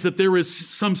recognize that there is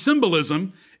some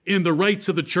symbolism in the rites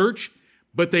of the church,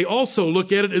 but they also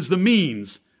look at it as the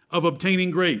means of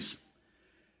obtaining grace.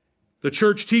 The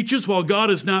church teaches, while God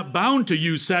is not bound to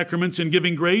use sacraments in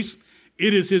giving grace,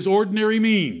 it is his ordinary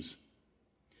means.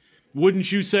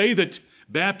 Wouldn't you say that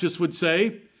Baptists would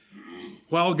say,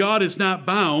 while God is not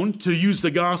bound to use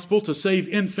the gospel to save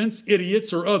infants,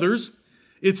 idiots, or others,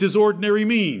 it's his ordinary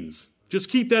means. Just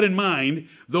keep that in mind,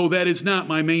 though that is not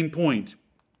my main point.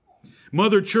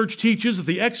 Mother Church teaches that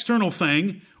the external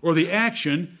thing, or the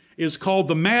action, is called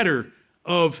the matter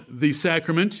of the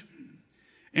sacrament,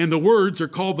 and the words are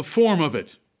called the form of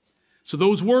it. So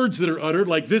those words that are uttered,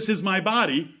 like "this is my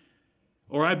body,"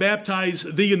 or "I baptize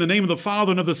thee in the name of the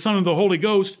Father and of the Son and of the Holy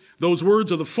Ghost," those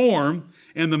words are the form,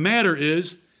 and the matter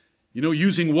is,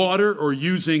 using water or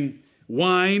using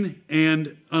wine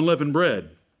and unleavened bread.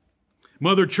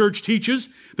 Mother Church teaches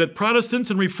that Protestants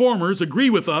and Reformers agree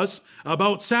with us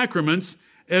about sacraments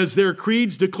as their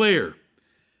creeds declare.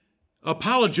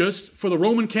 Apologists for the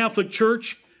Roman Catholic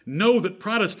Church know that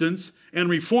Protestants and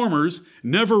Reformers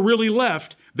never really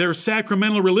left their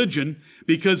sacramental religion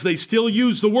because they still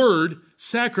use the word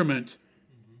sacrament.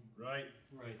 Right.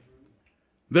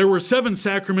 There were 7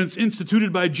 sacraments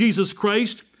instituted by Jesus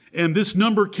Christ, and this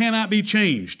number cannot be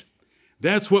changed.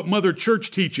 That's what Mother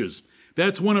Church teaches.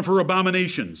 That's one of her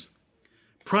abominations.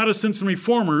 Protestants and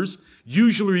Reformers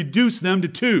usually reduce them to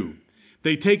 2.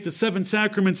 They take the 7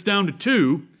 sacraments down to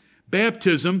 2,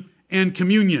 baptism and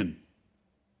communion.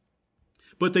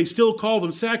 But they still call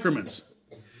them sacraments.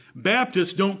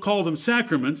 Baptists don't call them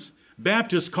sacraments.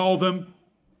 Baptists call them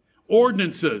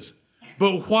ordinances.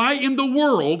 But why in the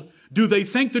world do they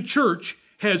think the church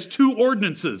has 2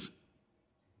 ordinances?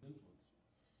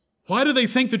 Why do they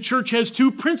think the church has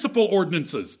 2 principal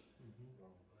ordinances?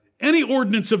 Any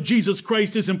ordinance of Jesus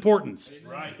Christ is important.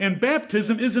 Right. And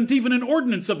baptism isn't even an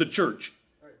ordinance of the church.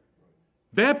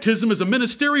 Baptism is a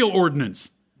ministerial ordinance.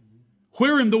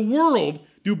 Where in the world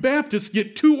do Baptists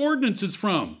get 2 ordinances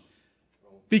from?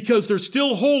 Because they're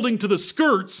still holding to the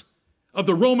skirts of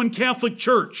the Roman Catholic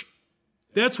Church.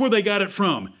 That's where they got it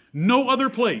from. No other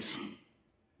place.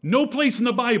 No place in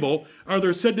the Bible are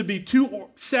there said to be 2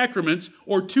 sacraments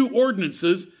or 2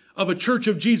 ordinances of a Church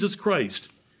of Jesus Christ.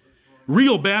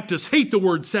 Real Baptists hate the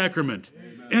word sacrament.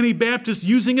 Amen. Any Baptist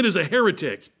using it is a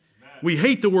heretic. Amen. We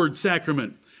hate the word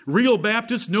sacrament. Real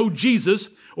Baptists know Jesus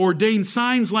ordained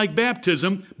signs like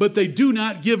baptism, but they do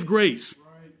not give grace.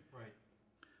 Right.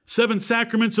 7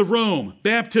 sacraments of Rome: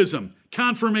 baptism,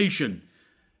 confirmation,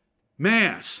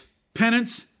 Mass,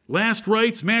 penance, last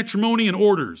rites, matrimony, and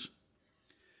orders.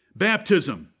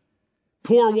 Baptism: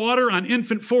 pour water on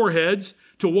infant foreheads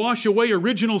to wash away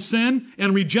original sin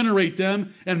and regenerate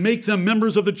them and make them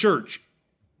members of the church.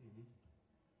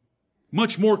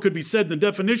 Much more could be said in the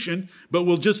definition, but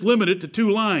we'll just limit it to 2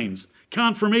 lines.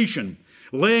 Confirmation: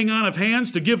 laying on of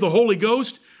hands to give the Holy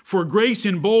Ghost for grace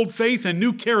in bold faith and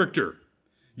new character,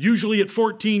 usually at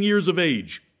 14 years of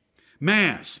age.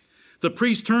 Mass: the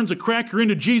priest turns a cracker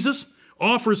into Jesus,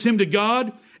 offers him to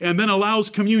God, and then allows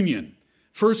communion.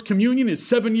 First communion is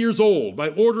 7 years old by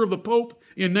order of the Pope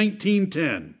in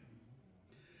 1910.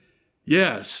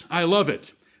 Yes, I love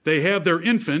it. They have their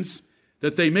infants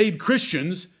that they made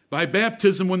Christians by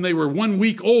baptism when they were 1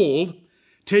 week old,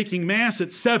 taking Mass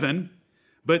at 7,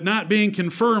 but not being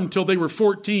confirmed till they were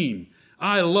 14.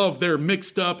 I love their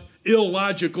mixed up,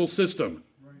 illogical system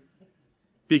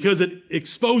because it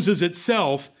exposes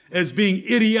itself as being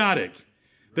idiotic.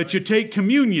 That you take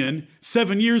communion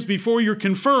 7 years before you're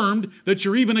confirmed that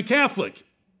you're even a Catholic.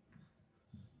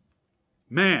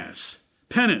 Mass,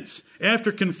 penance: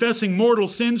 after confessing mortal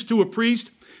sins to a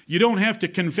priest, you don't have to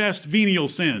confess venial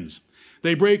sins.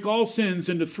 They break all sins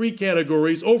into 3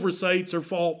 categories: oversights or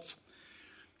faults.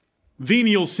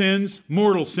 Venial sins,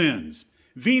 mortal sins.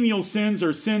 Venial sins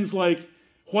are sins like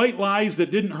white lies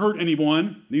that didn't hurt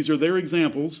anyone. These are their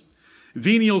examples.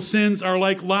 Venial sins are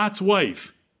like Lot's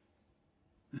wife.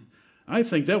 I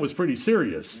think that was pretty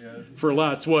serious for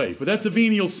Lot's wife. But that's a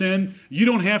venial sin. You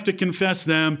don't have to confess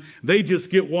them. They just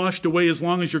get washed away as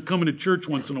long as you're coming to church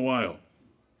once in a while.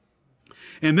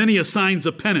 And then he assigns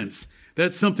a penance.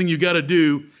 That's something you got to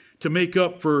do to make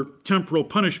up for temporal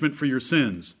punishment for your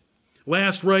sins.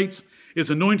 Last rites is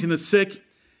anointing the sick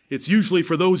It's usually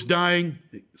for those dying,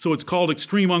 so it's called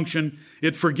extreme unction.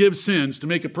 It forgives sins to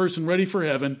make a person ready for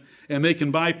heaven, and they can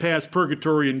bypass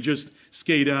purgatory and just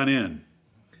skate on in.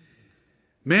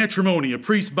 Matrimony. A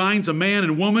priest binds a man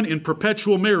and woman in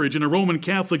perpetual marriage in a Roman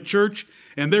Catholic church,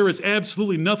 and there is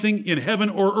absolutely nothing in heaven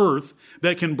or earth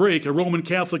that can break a Roman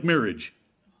Catholic marriage.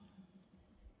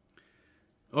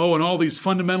 Oh, and all these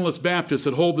fundamentalist Baptists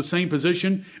that hold the same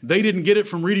position, they didn't get it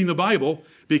from reading the Bible,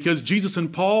 because Jesus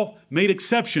and Paul made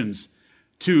exceptions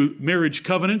to marriage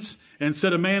covenants and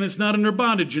said a man is not under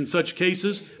bondage in such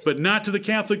cases, but not to the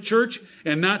Catholic Church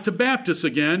and not to Baptists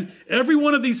again. Every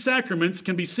one of these sacraments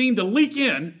can be seen to leak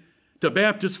in to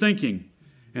Baptist thinking,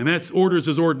 and that's orders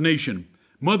as ordination.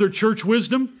 Mother Church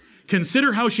wisdom,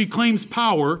 consider how she claims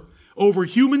power over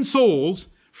human souls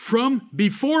from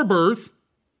before birth,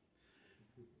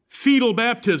 fetal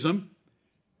baptism,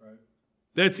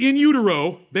 that's in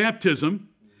utero baptism,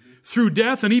 through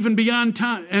death and even beyond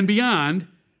time and beyond,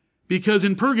 because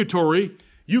in purgatory,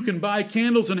 you can buy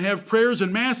candles and have prayers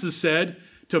and masses said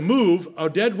to move a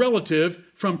dead relative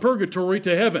from purgatory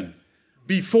to heaven.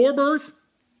 Before birth,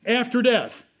 after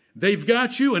death. They've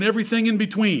got you and everything in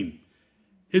between.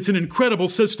 It's an incredible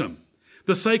system.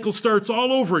 The cycle starts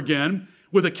all over again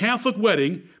with a Catholic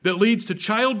wedding that leads to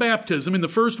child baptism in the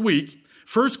first week,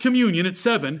 first communion at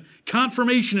 7,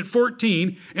 confirmation at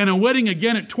 14, and a wedding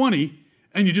again at 20,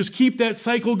 and you just keep that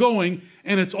cycle going,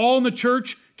 and it's all in the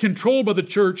church, controlled by the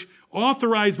church,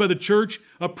 authorized by the church,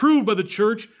 approved by the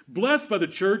church, blessed by the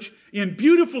church, in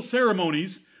beautiful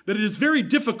ceremonies that it is very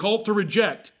difficult to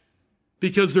reject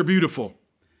because they're beautiful.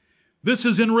 This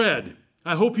is in red.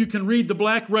 I hope you can read the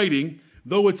black writing,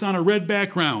 though it's on a red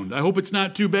background. I hope it's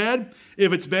not too bad.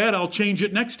 If it's bad, I'll change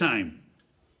it next time.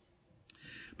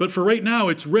 But for right now,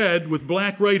 it's red with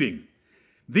black writing.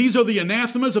 These are the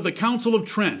anathemas of the Council of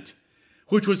Trent,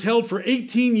 which was held for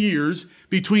 18 years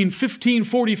between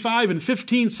 1545 and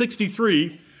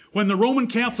 1563, when the Roman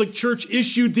Catholic Church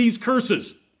issued these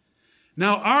curses.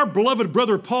 Now, our beloved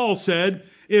brother Paul said,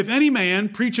 if any man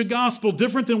preach a gospel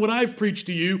different than what I've preached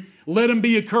to you, let him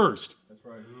be accursed. That's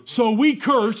right. So we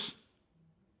curse,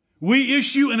 we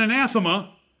issue an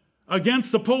anathema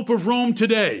against the Pope of Rome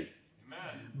today.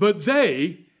 Amen. But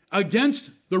they,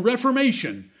 against the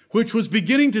Reformation, which was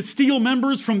beginning to steal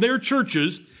members from their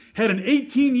churches, had an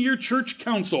 18-year church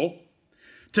council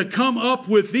to come up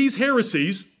with these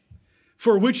heresies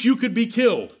for which you could be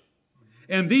killed.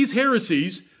 And these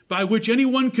heresies by which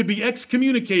anyone could be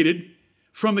excommunicated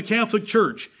from the Catholic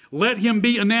Church. Let him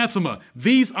be anathema.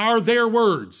 These are their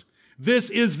words. This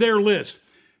is their list.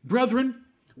 Brethren,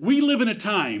 we live in a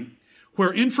time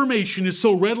where information is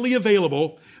so readily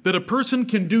available that a person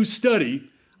can do study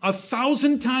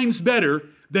 1,000 times better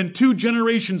than 2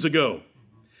 generations ago.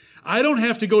 I don't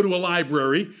have to go to a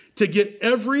library to get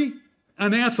every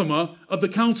anathema of the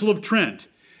Council of Trent.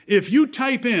 If you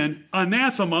type in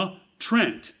anathema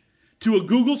Trent to a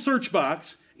Google search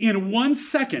box, in 1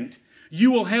 second,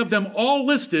 you will have them all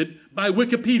listed by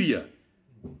Wikipedia.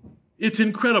 It's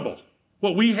incredible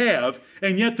what we have,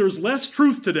 and yet there's less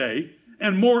truth today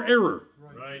and more error.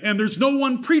 Right. And there's no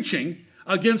one preaching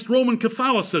against Roman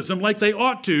Catholicism like they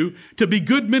ought to be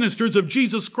good ministers of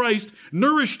Jesus Christ,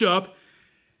 nourished up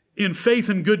in faith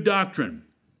and good doctrine.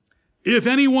 If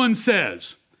anyone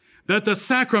says that the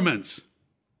sacraments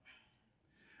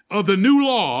of the new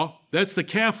law, that's the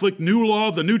Catholic new law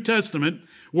of the New Testament,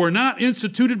 were not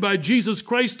instituted by Jesus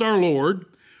Christ our Lord,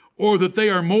 or that they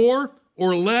are more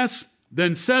or less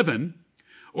than 7,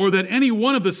 or that any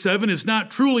one of the 7 is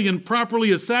not truly and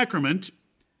properly a sacrament,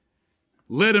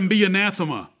 let him be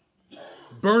anathema.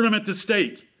 Burn him at the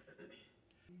stake.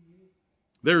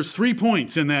 There's 3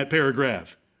 points in that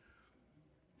paragraph,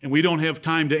 and we don't have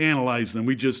time to analyze them.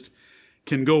 We just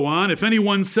can go on. If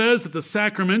anyone says that the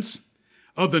sacraments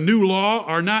of the new law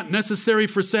are not necessary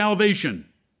for salvation,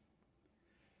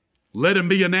 let him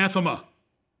be anathema.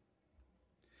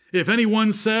 If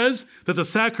anyone says that the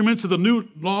sacraments of the new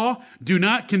law do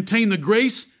not contain the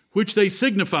grace which they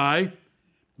signify,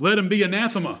 let him be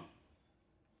anathema.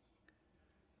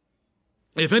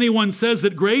 If anyone says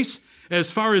that grace,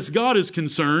 as far as God is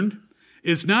concerned,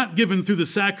 is not given through the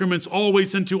sacraments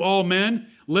always unto all men,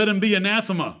 let him be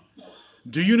anathema.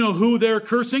 Do you know who they're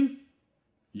cursing?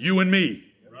 You and me.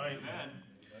 Right.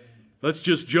 Let's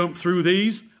just jump through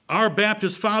these. Our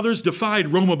Baptist fathers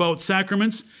defied Rome about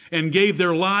sacraments and gave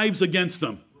their lives against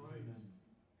them.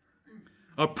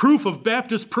 A proof of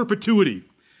Baptist perpetuity.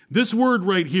 This word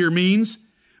right here means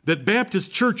that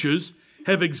Baptist churches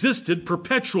have existed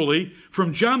perpetually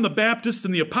from John the Baptist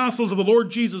and the apostles of the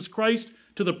Lord Jesus Christ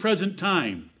to the present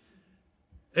time.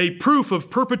 A proof of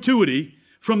perpetuity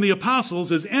from the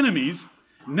apostles as enemies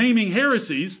naming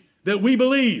heresies that we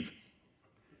believe.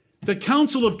 The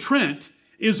Council of Trent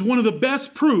is one of the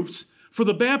best proofs for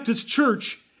the Baptist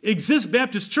churches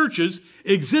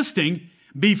existing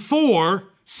before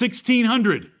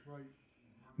 1600.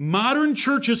 Modern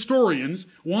church historians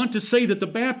want to say that the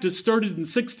Baptists started in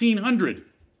 1600.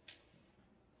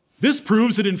 This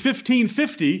proves that in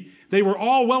 1550, they were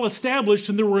all well established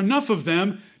and there were enough of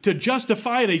them to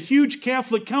justify at a huge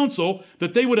Catholic council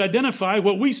that they would identify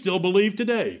what we still believe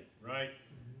today. Right.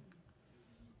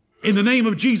 In the name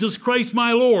of Jesus Christ,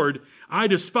 my Lord, I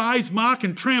despise, mock,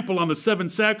 and trample on the 7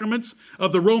 sacraments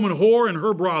of the Roman whore and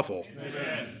her brothel.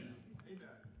 Amen.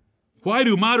 Why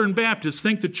do modern Baptists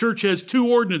think the church has 2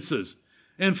 ordinances?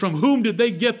 And from whom did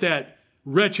they get that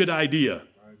wretched idea?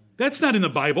 That's not in the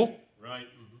Bible. Right.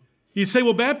 You say,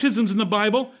 well, baptism's in the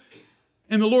Bible,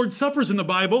 and the Lord's Supper's in the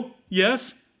Bible.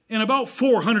 Yes, and about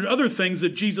 400 other things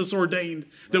that Jesus ordained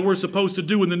that we're supposed to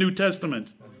do in the New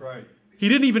Testament. That's right. He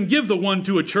didn't even give the one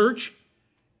to a church.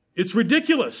 It's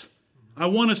ridiculous. I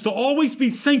want us to always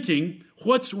be thinking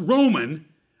what's Roman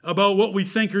about what we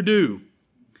think or do.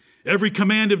 Every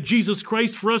command of Jesus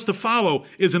Christ for us to follow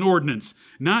is an ordinance,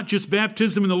 not just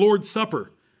baptism and the Lord's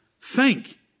Supper.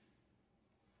 Think.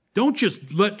 Don't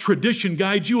just let tradition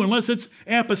guide you unless it's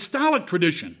apostolic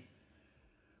tradition.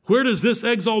 Where does this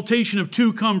exaltation of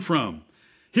 2 come from?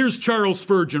 Here's Charles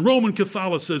Spurgeon, Roman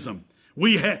Catholicism.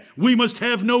 We must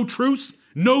have no truce,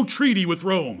 no treaty with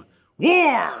Rome. War!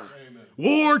 Amen.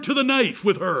 War to the knife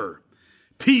with her.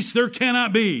 Peace there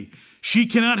cannot be. She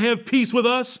cannot have peace with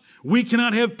us. We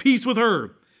cannot have peace with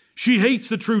her. She hates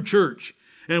the true church,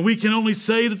 and we can only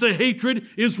say that the hatred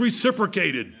is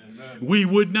reciprocated. Amen. We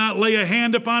would not lay a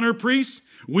hand upon her priests.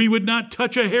 We would not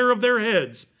touch a hair of their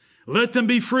heads. Let them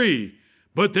be free,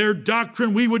 but their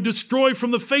doctrine we would destroy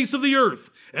from the face of the earth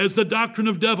as the doctrine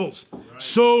of devils. Right.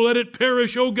 So let it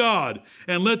perish, O God,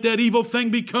 and let that evil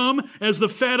thing become as the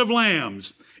fat of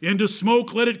lambs. Into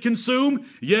smoke let it consume,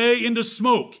 yea, into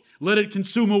smoke let it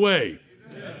consume away.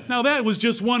 Now that was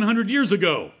just 100 years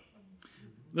ago.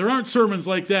 There aren't sermons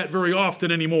like that very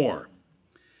often anymore.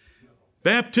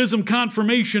 Baptism,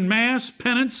 confirmation, mass,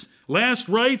 penance, last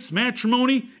rites,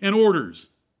 matrimony, and orders.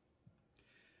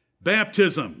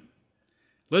 Baptism.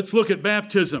 Let's look at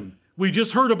baptism. We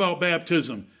just heard about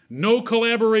baptism. No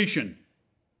collaboration.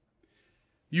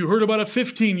 You heard about a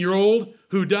 15-year-old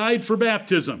who died for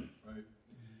baptism.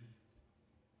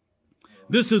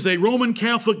 This is a Roman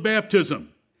Catholic baptism.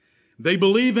 They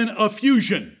believe in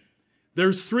effusion.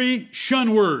 There's 3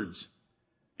 shun words.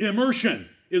 Immersion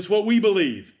is what we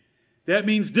believe. That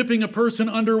means dipping a person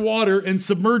underwater and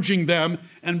submerging them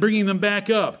and bringing them back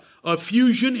up.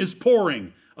 Effusion is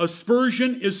pouring.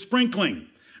 Aspersion is sprinkling.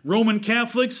 Roman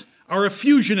Catholics are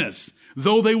effusionists.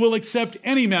 Though they will accept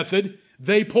any method,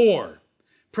 they pour.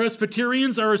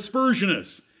 Presbyterians are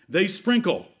aspersionists. They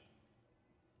sprinkle.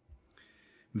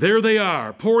 There they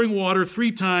are, pouring water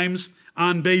 3 times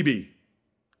on baby.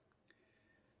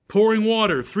 Pouring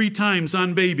water 3 times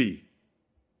on baby.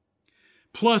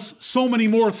 Plus so many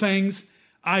more things.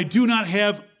 I do not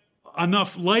have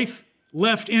enough life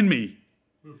left in me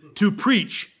to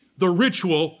preach the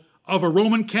ritual of a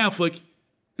Roman Catholic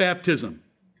baptism.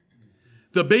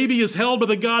 The baby is held by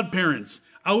the godparents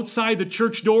outside the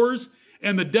church doors,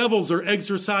 and the devils are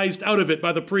exorcised out of it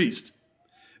by the priest.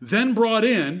 Then brought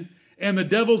in, and the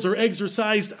devils are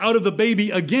exorcised out of the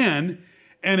baby again,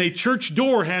 and a church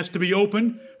door has to be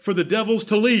opened for the devils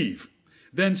to leave.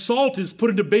 Then salt is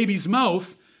put into baby's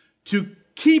mouth to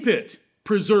keep it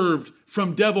preserved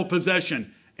from devil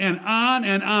possession, and on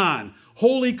and on.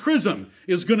 Holy chrism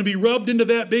is going to be rubbed into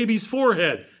that baby's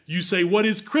forehead. You say, what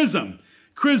is chrism?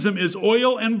 Chrism is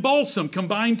oil and balsam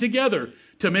combined together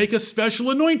to make a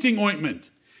special anointing ointment.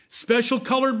 Special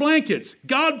colored blankets,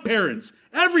 godparents,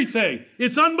 everything.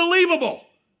 It's unbelievable.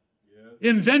 Yeah.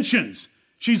 Inventions.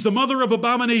 She's the mother of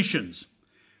abominations.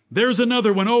 There's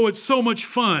another one. Oh, it's so much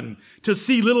fun to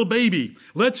see little baby.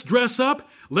 Let's dress up.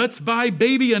 Let's buy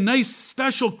baby a nice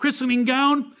special christening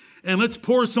gown, and let's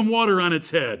pour some water on its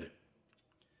head.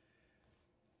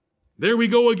 There we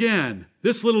go again.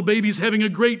 This little baby's having a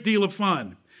great deal of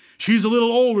fun. She's a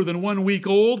little older than 1 week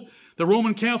old. The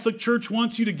Roman Catholic Church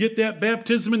wants you to get that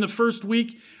baptism in the first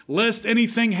week, lest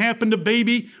anything happen to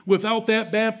baby without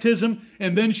that baptism,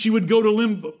 and then she would go to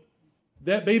limbo.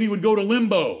 That baby would go to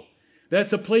limbo.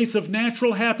 That's a place of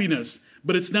natural happiness,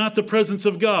 but it's not the presence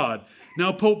of God.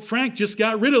 Now, Pope Frank just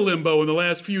got rid of limbo in the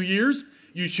last few years.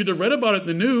 You should have read about it in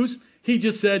the news. He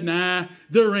just said, nah,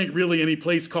 there ain't really any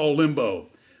place called limbo.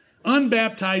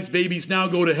 Unbaptized babies now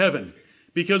go to heaven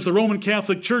because the Roman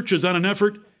Catholic Church is on an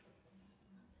effort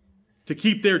to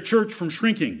keep their church from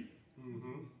shrinking.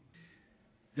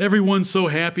 Everyone's so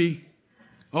happy,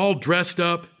 all dressed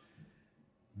up,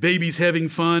 babies having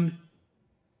fun.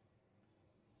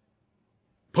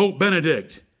 Pope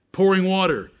Benedict pouring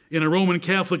water in a Roman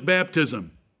Catholic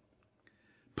baptism.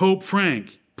 Pope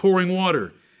Frank pouring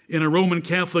water in a Roman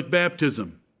Catholic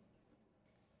baptism.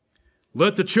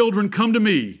 Let the children come to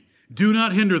me. Do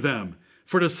not hinder them,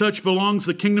 for to such belongs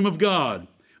the kingdom of God.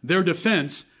 Their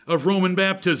defense of Roman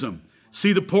baptism.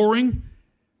 See the pouring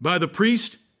by the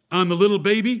priest on the little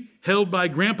baby held by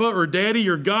grandpa or daddy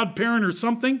or godparent or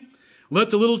something? Let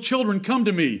the little children come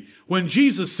to me. When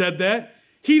Jesus said that,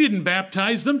 he didn't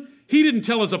baptize them. He didn't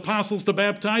tell his apostles to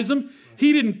baptize them.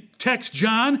 He didn't text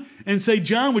John and say,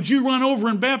 John, would you run over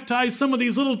and baptize some of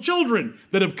these little children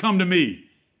that have come to me?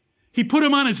 He put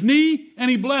them on his knee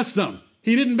and he blessed them.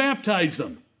 He didn't baptize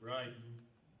them. Right.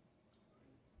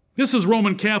 This is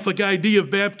Roman Catholic idea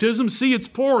of baptism. See, it's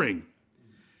pouring.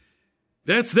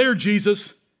 That's their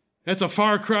Jesus. That's a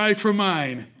far cry from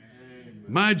mine. Amen.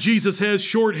 My Jesus has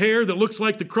short hair that looks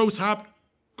like the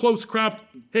close-cropped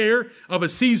hair of a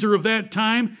Caesar of that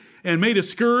time, and made a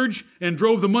scourge and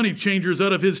drove the money changers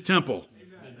out of his temple.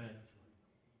 Amen.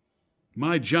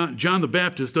 My John the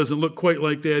Baptist doesn't look quite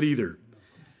like that either.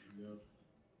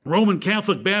 Roman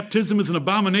Catholic baptism is an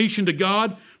abomination to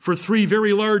God for three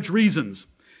very large reasons.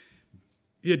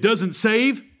 It doesn't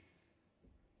save.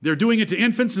 They're doing it to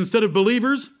infants instead of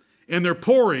believers, and they're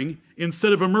pouring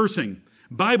instead of immersing.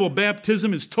 Bible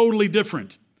baptism is totally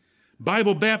different.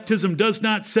 Bible baptism does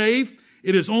not save.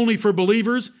 It is only for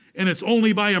believers, and it's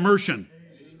only by immersion.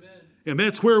 Amen. And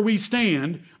that's where we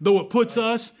stand, though it puts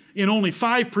us in only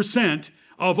 5%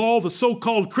 of all the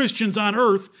so-called Christians on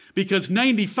earth, because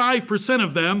 95%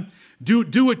 of them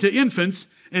do it to infants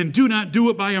and do not do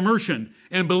it by immersion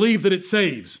and believe that it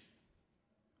saves.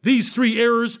 These three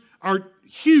errors are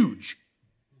huge.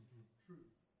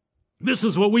 This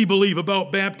is what we believe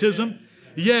about baptism.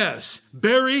 Yes,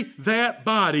 bury that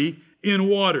body in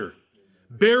water.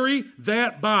 Bury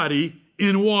that body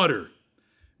in water.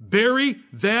 Bury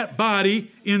that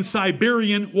body in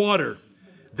Siberian water.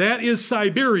 That is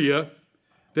Siberia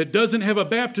that doesn't have a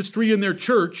baptistry in their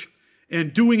church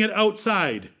and doing it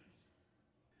outside.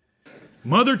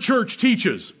 Mother Church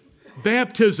teaches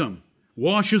baptism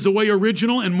washes away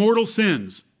original and mortal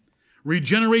sins,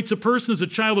 regenerates a person as a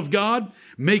child of God,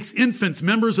 makes infants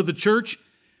members of the church.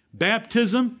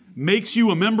 Baptism makes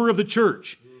you a member of the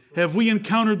church. Have we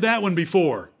encountered that one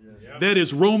before? Yeah. That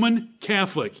is Roman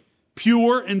Catholic,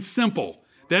 pure and simple.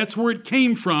 That's where it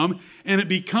came from, and it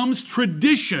becomes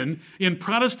tradition in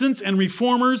Protestants and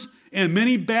Reformers and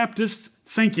many Baptists'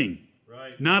 thinking,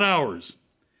 right. Not ours.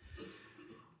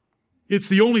 It's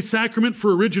the only sacrament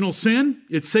for original sin.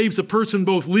 It saves a person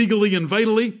both legally and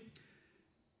vitally.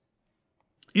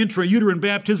 Intrauterine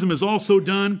baptism is also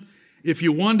done. If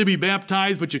you wanted to be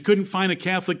baptized but you couldn't find a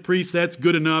Catholic priest, that's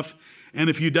good enough. And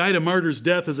if you died a martyr's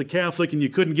death as a Catholic and you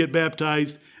couldn't get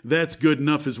baptized, that's good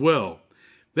enough as well.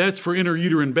 That's for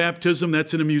intrauterine baptism.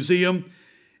 That's in a museum.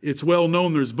 It's well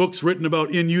known. There's books written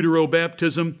about in utero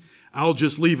baptism. I'll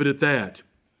just leave it at that.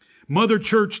 Mother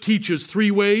Church teaches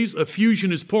three ways.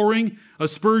 Effusion is pouring,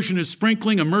 aspersion is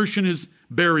sprinkling, immersion is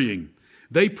burying.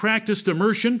 They practiced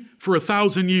immersion for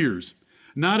 1,000 years.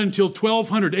 Not until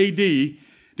 1200 AD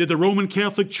did the Roman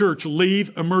Catholic Church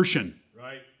leave immersion,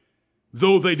 right?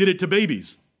 Though they did it to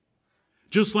babies.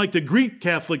 Just like the Greek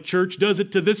Catholic Church does it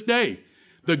to this day.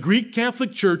 The Greek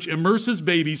Catholic Church immerses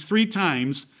babies 3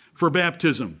 times for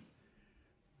baptism.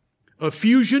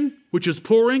 Effusion, which is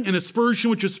pouring, and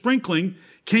aspersion, which is sprinkling,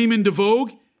 came into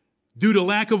vogue due to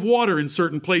lack of water in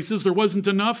certain places. There wasn't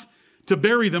enough to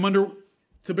bury them in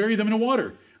the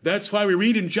water. That's why we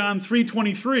read in John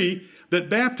 3:23 that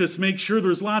Baptists make sure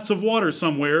there's lots of water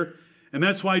somewhere, and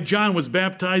that's why John was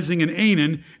baptizing in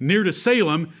Aenon near to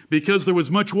Salem, because there was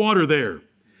much water there.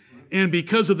 And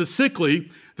because of the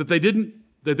sickly that they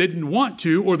didn't want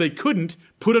to or they couldn't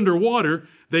put under water,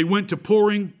 they went to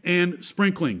pouring and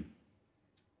sprinkling.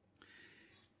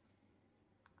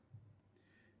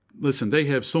 Listen, they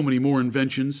have so many more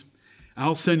inventions.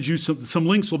 I'll send you some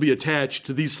links will be attached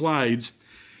to these slides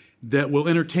that will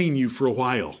entertain you for a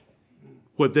while,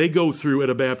 what they go through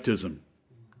at a baptism.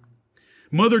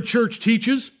 Mother Church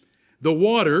teaches the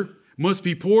water must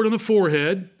be poured on the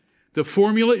forehead. The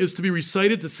formula is to be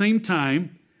recited at the same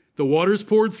time. The water is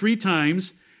poured 3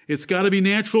 times. It's got to be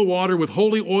natural water with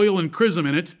holy oil and chrism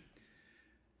in it.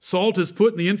 Salt is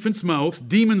put in the infant's mouth.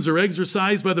 Demons are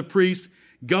exorcised by the priest.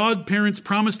 Godparents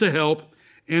promise to help,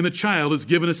 and the child is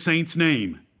given a saint's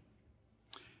name.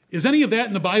 Is any of that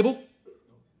in the Bible?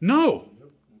 No.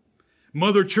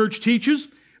 Mother Church teaches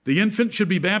the infant should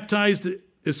be baptized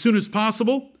as soon as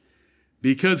possible.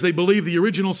 because they believe the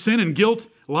original sin and guilt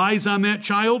lies on that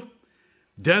child.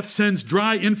 Death sends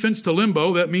dry infants to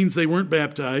limbo. That means they weren't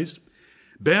baptized.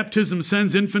 Baptism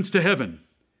sends infants to heaven.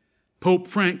 Pope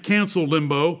Frank canceled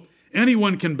limbo.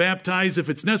 Anyone can baptize if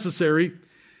it's necessary,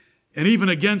 and even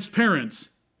against parents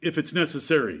if it's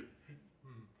necessary.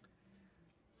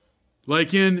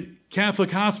 Like in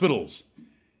Catholic hospitals,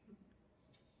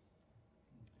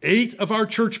 8 of our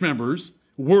church members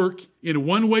work in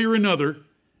one way or another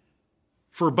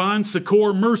for Bon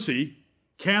Secours Mercy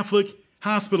Catholic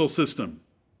hospital system.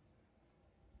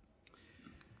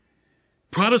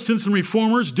 Protestants and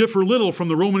Reformers differ little from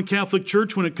the Roman Catholic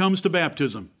Church when it comes to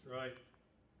baptism. Right.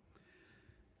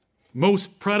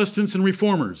 Most Protestants and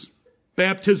Reformers,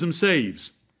 baptism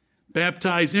saves.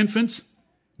 Baptize infants,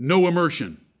 no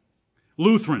immersion.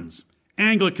 Lutherans,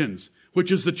 Anglicans,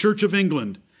 which is the Church of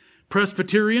England,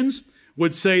 Presbyterians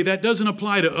would say that doesn't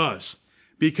apply to us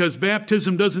because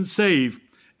baptism doesn't save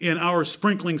in our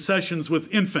sprinkling sessions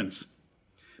with infants.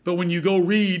 But when you go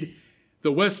read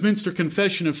the Westminster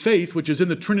Confession of Faith, which is in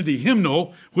the Trinity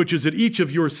Hymnal, which is at each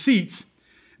of your seats,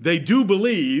 they do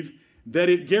believe that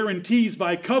it guarantees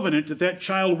by covenant that that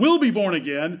child will be born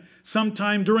again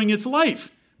sometime during its life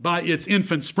by its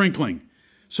infant sprinkling.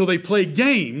 So they play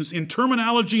games in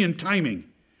terminology and timing.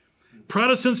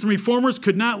 Protestants and Reformers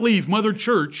could not leave Mother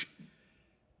Church,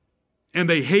 and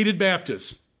they hated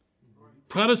Baptists.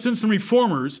 Protestants and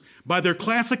Reformers, by their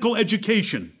classical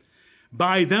education,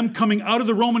 by them coming out of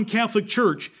the Roman Catholic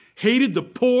Church, hated the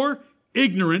poor,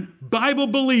 ignorant,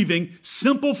 Bible-believing,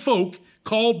 simple folk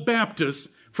called Baptists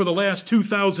for the last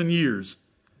 2,000 years.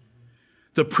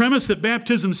 The premise that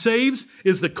baptism saves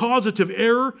is the causative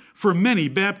error for many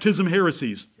baptism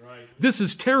heresies. Right. This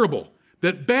is terrible.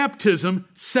 That baptism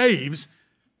saves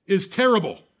is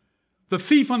terrible. The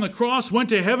thief on the cross went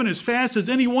to heaven as fast as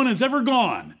anyone has ever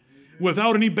gone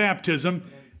without any baptism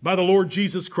by the Lord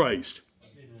Jesus Christ.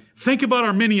 Think about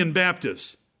Arminian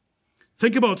Baptists.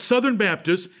 Think about Southern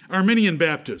Baptists, Arminian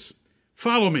Baptists.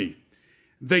 Follow me.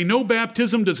 They know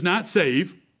baptism does not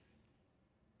save.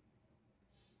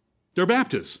 They're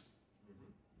Baptists.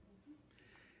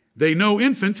 They know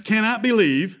infants cannot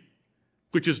believe,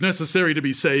 which is necessary to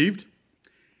be saved.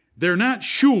 They're not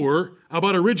sure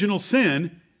about original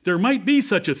sin. There might be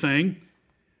such a thing.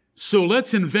 So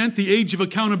let's invent the age of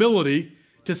accountability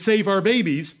to save our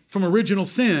babies from original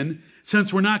sin,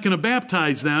 since we're not going to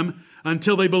baptize them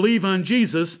until they believe on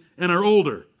Jesus and are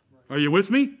older. Are you with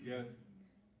me? Yes.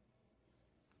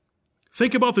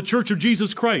 Think about the Church of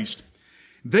Jesus Christ.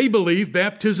 They believe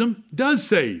baptism does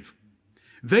save.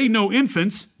 They know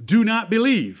infants do not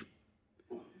believe.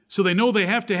 So they know they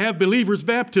have to have believers'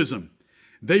 baptism.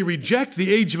 They reject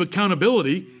the age of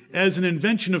accountability as an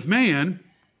invention of man,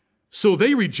 so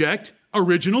they reject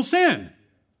original sin.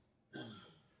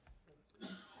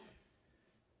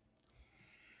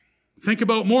 Think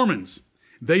about Mormons.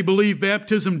 They believe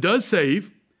baptism does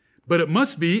save, but it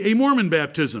must be a Mormon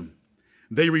baptism.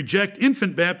 They reject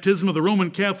infant baptism of the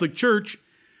Roman Catholic Church,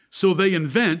 so they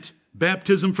invent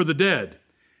baptism for the dead.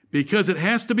 Because it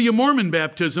has to be a Mormon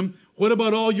baptism, what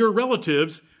about all your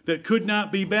relatives that could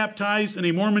not be baptized in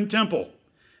a Mormon temple?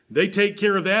 They take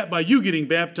care of that by you getting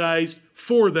baptized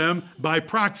for them by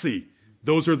proxy.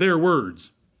 Those are their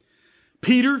words.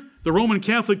 Peter, the Roman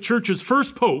Catholic Church's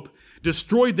first pope,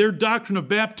 destroyed their doctrine of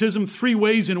baptism 3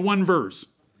 ways in one verse.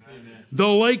 Amen. The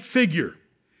like figure,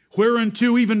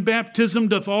 whereunto even baptism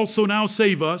doth also now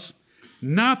save us,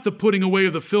 not the putting away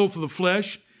of the filth of the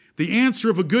flesh, the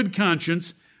answer of a good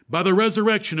conscience by the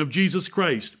resurrection of Jesus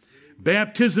Christ.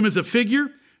 Baptism is a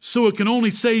figure, so it can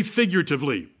only save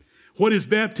figuratively. What is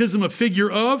baptism a figure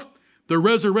of? The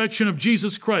resurrection of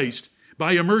Jesus Christ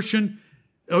by immersion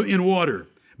in water.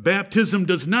 Baptism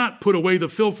does not put away the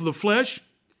filth of the flesh,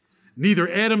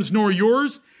 neither Adam's nor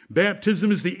yours.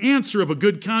 Baptism is the answer of a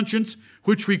good conscience,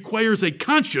 which requires a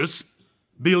conscious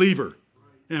believer.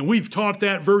 And we've taught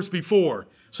that verse before.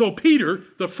 So Peter,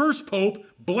 the first pope,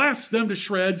 blasts them to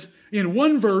shreds in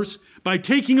one verse by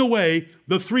taking away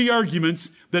the 3 arguments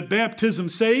that baptism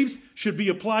saves, should be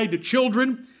applied to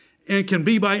children, and can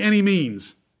be by any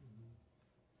means.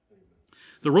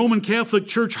 The Roman Catholic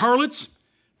Church harlots,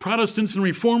 Protestants and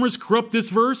Reformers corrupt this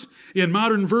verse in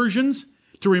modern versions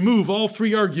to remove all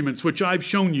 3 arguments which I've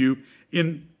shown you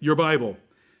in your Bible,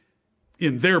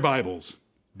 in their Bibles.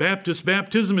 Baptist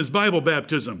baptism is Bible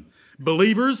baptism.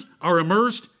 Believers are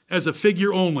immersed as a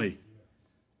figure only.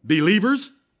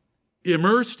 Believers,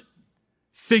 immersed,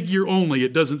 figure only.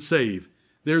 It doesn't save.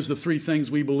 There's the 3 things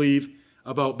we believe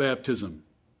about baptism.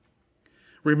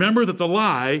 Remember that the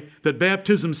lie that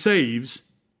baptism saves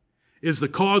is the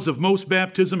cause of most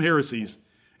baptism heresies.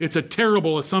 It's a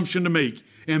terrible assumption to make,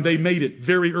 and they made it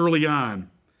very early on.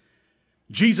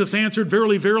 Jesus answered,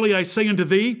 "Verily, verily, I say unto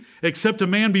thee, except a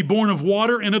man be born of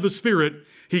water and of the Spirit,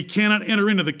 he cannot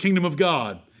enter into the kingdom of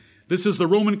God." This is the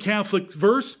Roman Catholic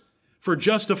verse for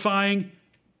justifying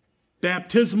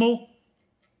baptismal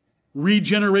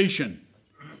regeneration,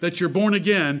 that you're born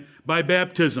again by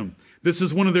baptism. This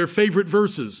is one of their favorite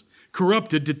verses,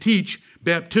 corrupted to teach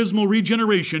baptismal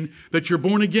regeneration, that you're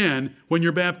born again when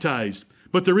you're baptized.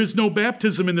 But there is no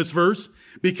baptism in this verse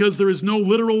because there is no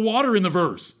literal water in the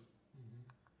verse.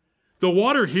 The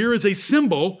water here is a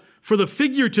symbol for the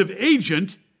figurative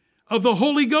agent of the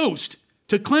Holy Ghost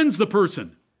to cleanse the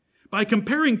person. By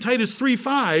comparing Titus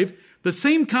 3:5, the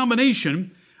same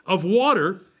combination of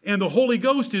water and the Holy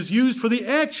Ghost is used for the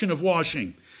action of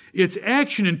washing. It's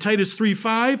action in Titus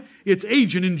 3:5, it's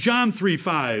agent in John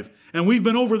 3:5. And we've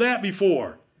been over that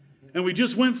before. And we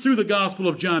just went through the Gospel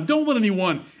of John. Don't let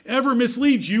anyone ever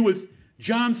mislead you with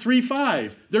John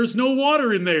 3:5. There's no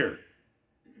water in there.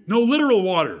 No literal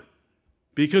water.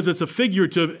 Because it's a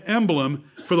figurative emblem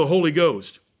for the Holy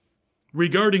Ghost.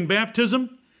 Regarding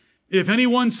baptism, if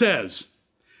anyone says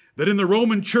that in the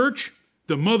Roman Church,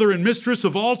 the mother and mistress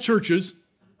of all churches,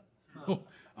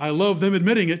 I love them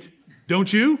admitting it,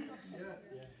 don't you?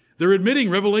 They're admitting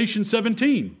Revelation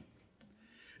 17.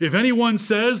 If anyone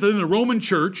says that in the Roman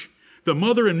Church, the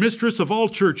mother and mistress of all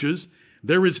churches,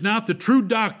 there is not the true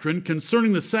doctrine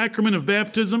concerning the sacrament of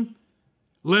baptism,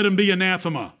 let him be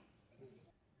anathema.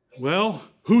 Well,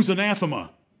 who's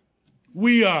anathema?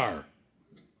 We are.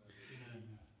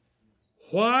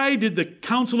 Why did the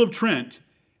Council of Trent,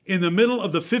 in the middle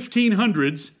of the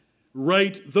 1500s,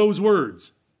 write those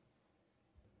words?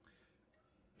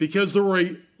 Because there were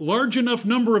a large enough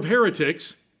number of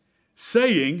heretics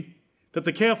saying that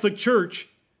the Catholic Church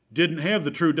didn't have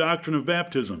the true doctrine of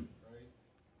baptism.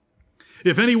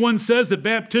 If anyone says that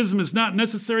baptism is not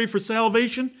necessary for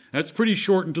salvation, that's pretty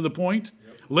short and to the point.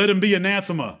 Let him be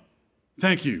anathema.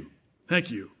 Thank you.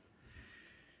 Thank you.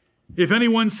 If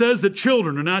anyone says that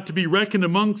children are not to be reckoned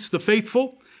amongst the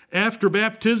faithful after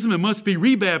baptism and must be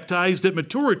rebaptized at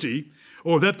maturity,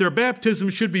 or that their baptism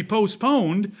should be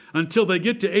postponed until they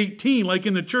get to 18, like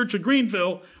in the Church of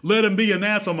Greenville, let him be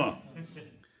anathema.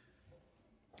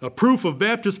 A proof of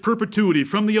Baptist perpetuity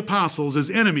from the apostles as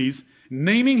enemies,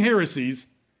 naming heresies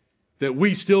that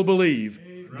we still believe,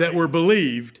 that were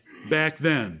believed back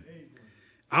then.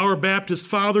 Our Baptist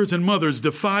fathers and mothers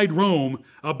defied Rome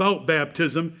about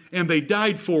baptism, and they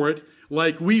died for it,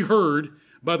 like we heard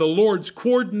by the Lord's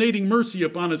coordinating mercy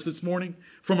upon us this morning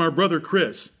from our brother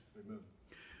Chris. Amen.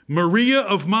 Maria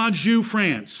of Majoux,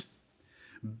 France,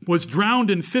 was drowned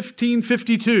in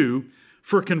 1552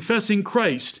 for confessing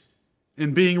Christ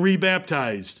and being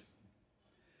rebaptized.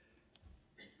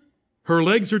 Her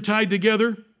legs are tied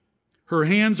together, her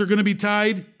hands are going to be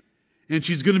tied, and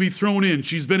she's going to be thrown in.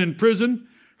 She's been in prison,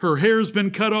 her hair's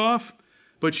been cut off,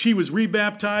 but she was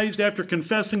rebaptized after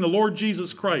confessing the Lord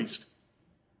Jesus Christ.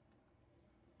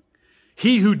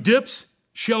 He who dips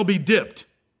shall be dipped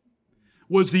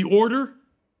was the order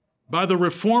by the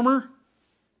reformer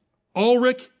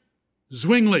Ulrich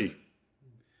Zwingli.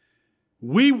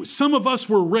 Some of us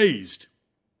were raised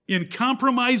in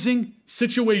compromising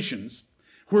situations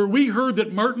where we heard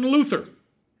that Martin Luther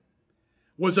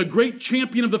was a great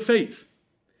champion of the faith,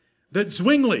 that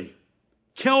Zwingli,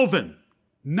 Calvin,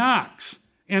 Knox,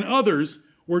 and others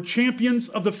were champions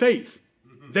of the faith.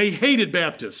 They hated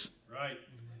Baptists. Right.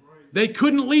 They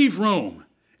couldn't leave Rome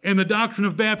and the doctrine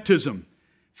of baptism.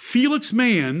 Felix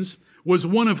Manz was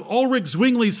one of Ulrich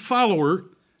Zwingli's followers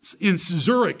in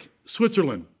Zurich,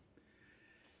 Switzerland.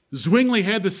 Zwingli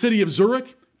had the city of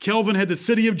Zurich, Calvin had the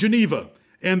city of Geneva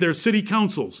and their city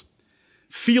councils.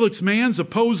 Felix Manz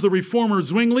opposed the reformer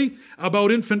Zwingli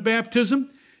about infant baptism.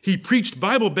 He preached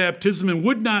Bible baptism and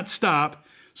would not stop,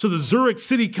 so the Zurich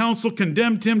City Council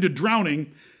condemned him to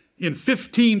drowning in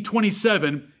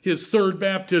 1527, his third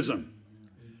baptism.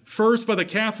 First by the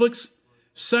Catholics,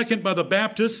 second by the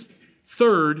Baptists,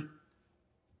 third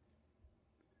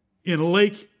in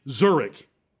Lake Zurich.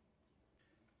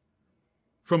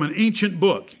 From an ancient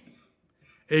book,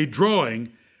 a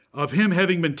drawing of him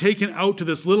having been taken out to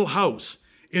this little house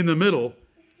in the middle,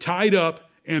 tied up,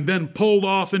 and then pulled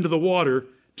off into the water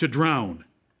to drown.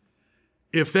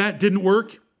 If that didn't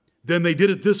work, then they did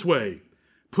it this way.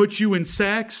 Put you in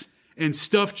sacks and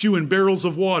stuffed you in barrels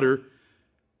of water.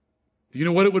 Do you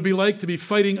know what it would be like to be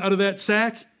fighting out of that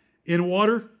sack in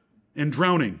water and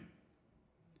drowning?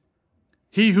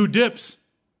 He who dips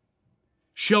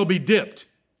shall be dipped.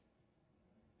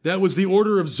 That was the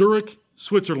order of Zurich,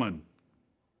 Switzerland.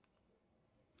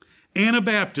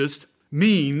 Anabaptist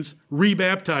means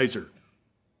rebaptizer.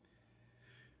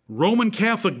 Roman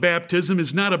Catholic baptism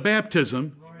is not a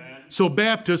baptism, so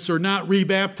Baptists are not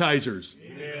rebaptizers.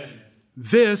 Amen.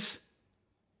 This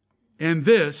and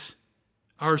this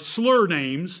are slur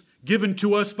names given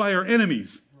to us by our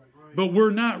enemies. But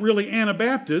we're not really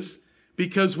Anabaptists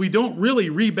because we don't really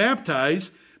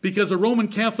rebaptize because a Roman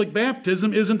Catholic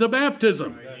baptism isn't a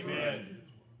baptism. Amen.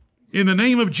 In the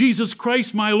name of Jesus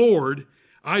Christ, my Lord,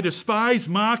 I despise,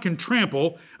 mock, and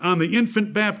trample on the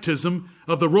infant baptism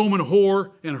of the Roman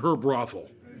whore and her brothel.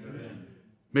 Amen.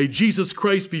 May Jesus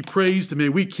Christ be praised, and may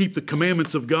we keep the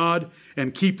commandments of God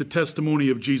and keep the testimony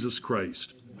of Jesus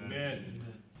Christ. Amen.